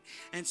David.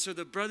 And so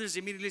the brothers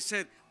immediately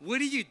said,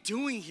 what are you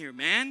doing here,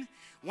 man?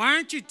 Why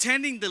aren't you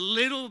tending the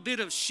little bit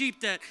of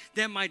sheep that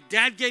my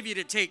dad gave you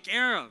to take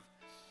care of?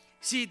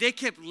 See, they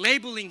kept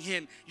labeling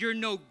him, you're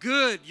no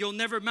good, you'll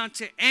never amount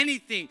to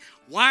anything.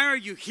 Why are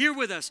you here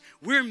with us?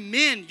 We're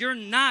men, you're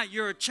not,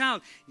 you're a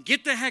child.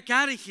 Get the heck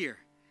out of here.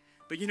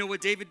 But you know what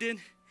David did?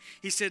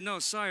 He said, no,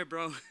 sorry,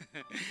 bro.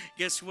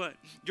 Guess what?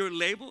 Your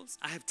labels,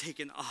 I have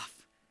taken off.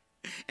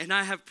 And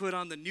I have put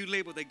on the new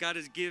label that God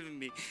has given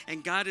me.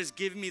 And God has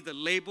given me the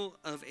label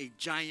of a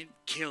giant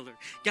killer.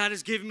 God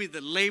has given me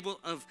the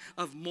label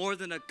of more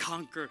than a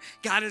conqueror.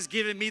 God has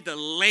given me the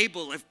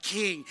label of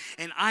king.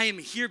 And I am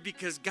here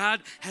because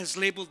God has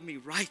labeled me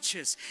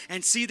righteous.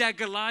 And see that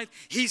Goliath?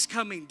 He's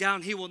coming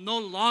down. He will no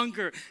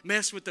longer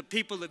mess with the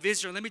people of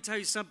Israel. Let me tell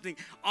you something.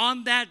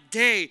 On that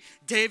day,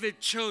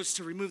 David chose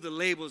to remove the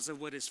labels of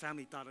what his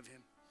family thought of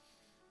him.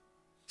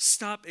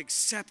 Stop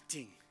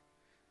accepting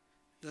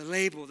the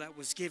label that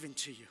was given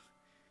to you,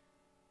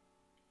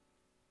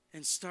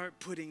 and start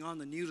putting on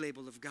the new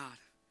label of God.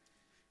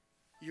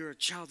 You're a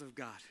child of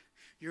God.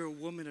 You're a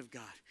woman of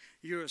God.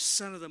 You're a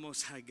son of the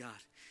Most High God.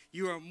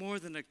 You are more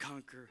than a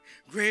conqueror.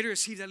 Greater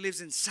is he that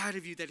lives inside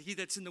of you than he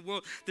that's in the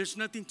world. There's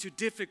nothing too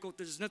difficult.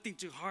 There's nothing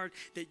too hard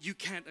that you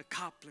can't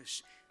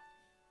accomplish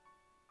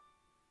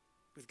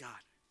with God.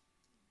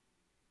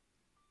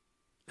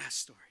 Last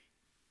story.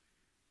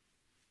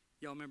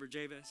 Y'all remember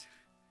Jabez?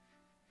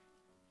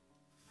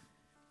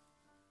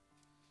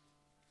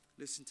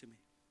 Listen to me.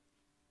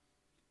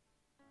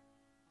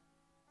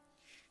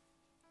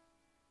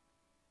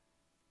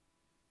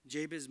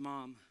 Jabez's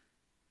mom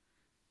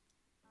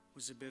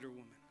was a bitter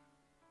woman.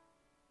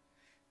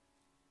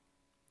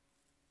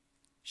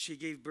 She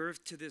gave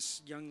birth to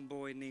this young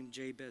boy named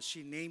Jabez.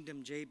 She named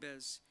him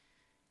Jabez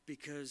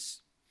because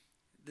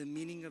the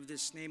meaning of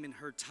this name in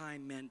her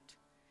time meant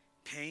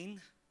pain,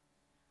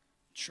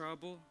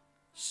 trouble,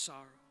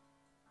 sorrow.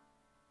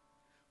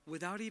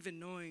 Without even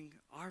knowing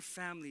our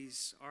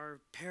families, our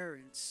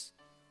parents,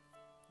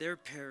 their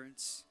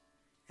parents,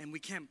 and we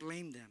can't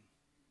blame them.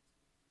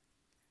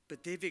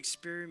 But they've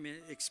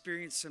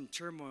experienced some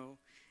turmoil,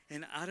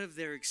 and out of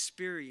their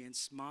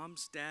experience,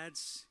 moms,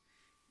 dads,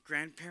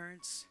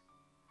 grandparents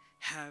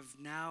have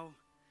now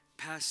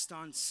passed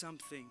on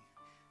something.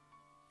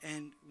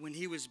 And when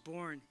he was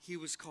born, he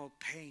was called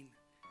pain.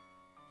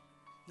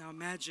 Now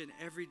imagine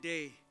every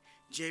day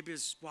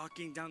Jabez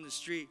walking down the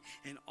street,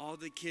 and all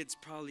the kids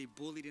probably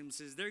bullied him,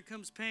 says, there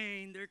comes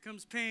pain, there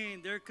comes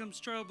pain, there comes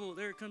trouble,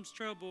 there comes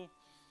trouble,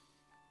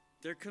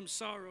 there comes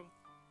sorrow.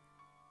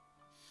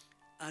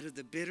 Out of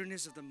the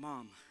bitterness of the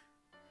mom,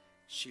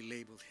 she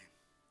labeled him.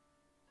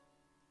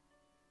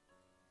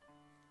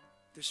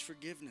 There's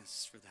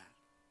forgiveness for that.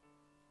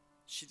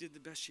 She did the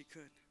best she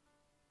could.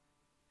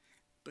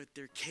 But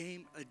there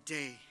came a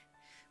day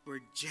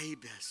where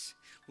Jabez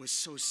was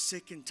so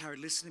sick and tired.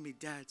 Listen to me,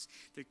 dads.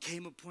 There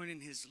came a point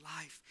in his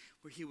life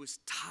where he was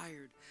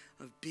tired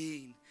of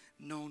being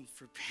known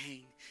for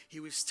pain. He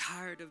was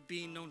tired of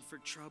being known for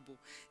trouble.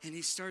 And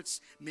he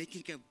starts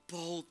making a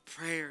bold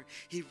prayer.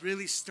 He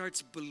really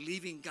starts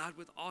believing God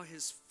with all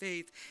his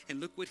faith. And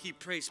look what he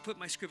prays. Put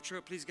my scripture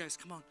up, please, guys.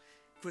 Come on,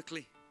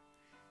 quickly.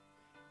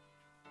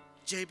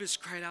 Jabez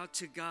cried out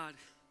to God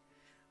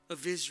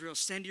of Israel.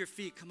 Stand to your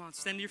feet. Come on,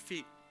 stand to your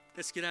feet.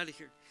 Let's get out of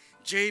here.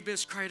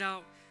 Jabez cried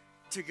out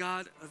to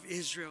God of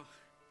Israel.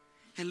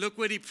 And look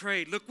what he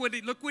prayed. Look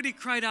what he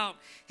cried out.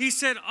 He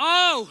said,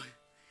 oh,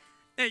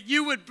 that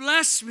you would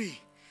bless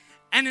me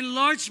and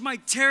enlarge my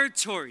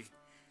territory.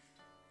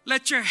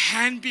 Let your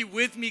hand be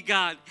with me,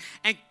 God,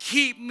 and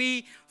keep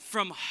me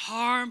from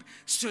harm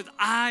so that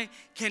I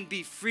can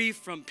be free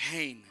from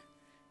pain.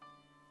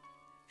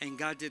 And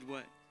God did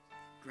what?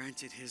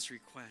 Granted his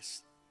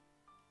request.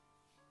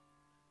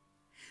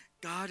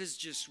 God is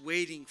just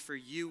waiting for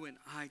you and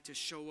I to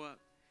show up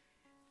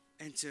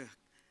and to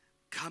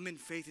come in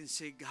faith and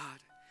say, God,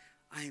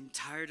 I am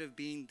tired of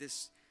being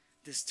this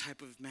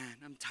type of man.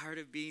 I'm tired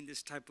of being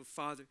this type of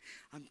father.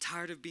 I'm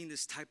tired of being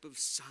this type of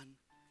son.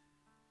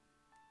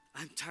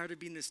 I'm tired of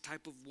being this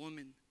type of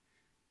woman,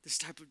 this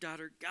type of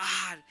daughter.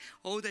 God,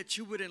 oh, that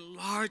you would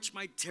enlarge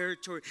my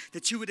territory,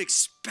 that you would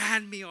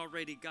expand me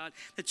already, God,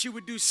 that you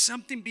would do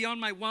something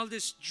beyond my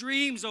wildest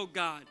dreams, oh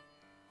God.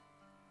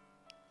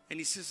 And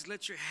he says,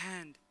 let your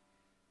hand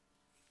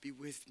be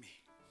with me.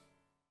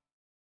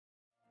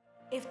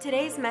 If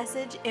today's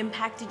message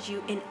impacted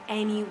you in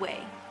any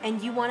way and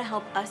you want to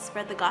help us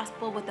spread the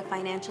gospel with a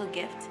financial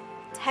gift,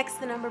 text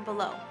the number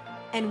below,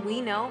 and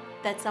we know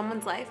that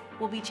someone's life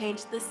will be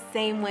changed the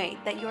same way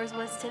that yours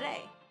was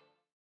today.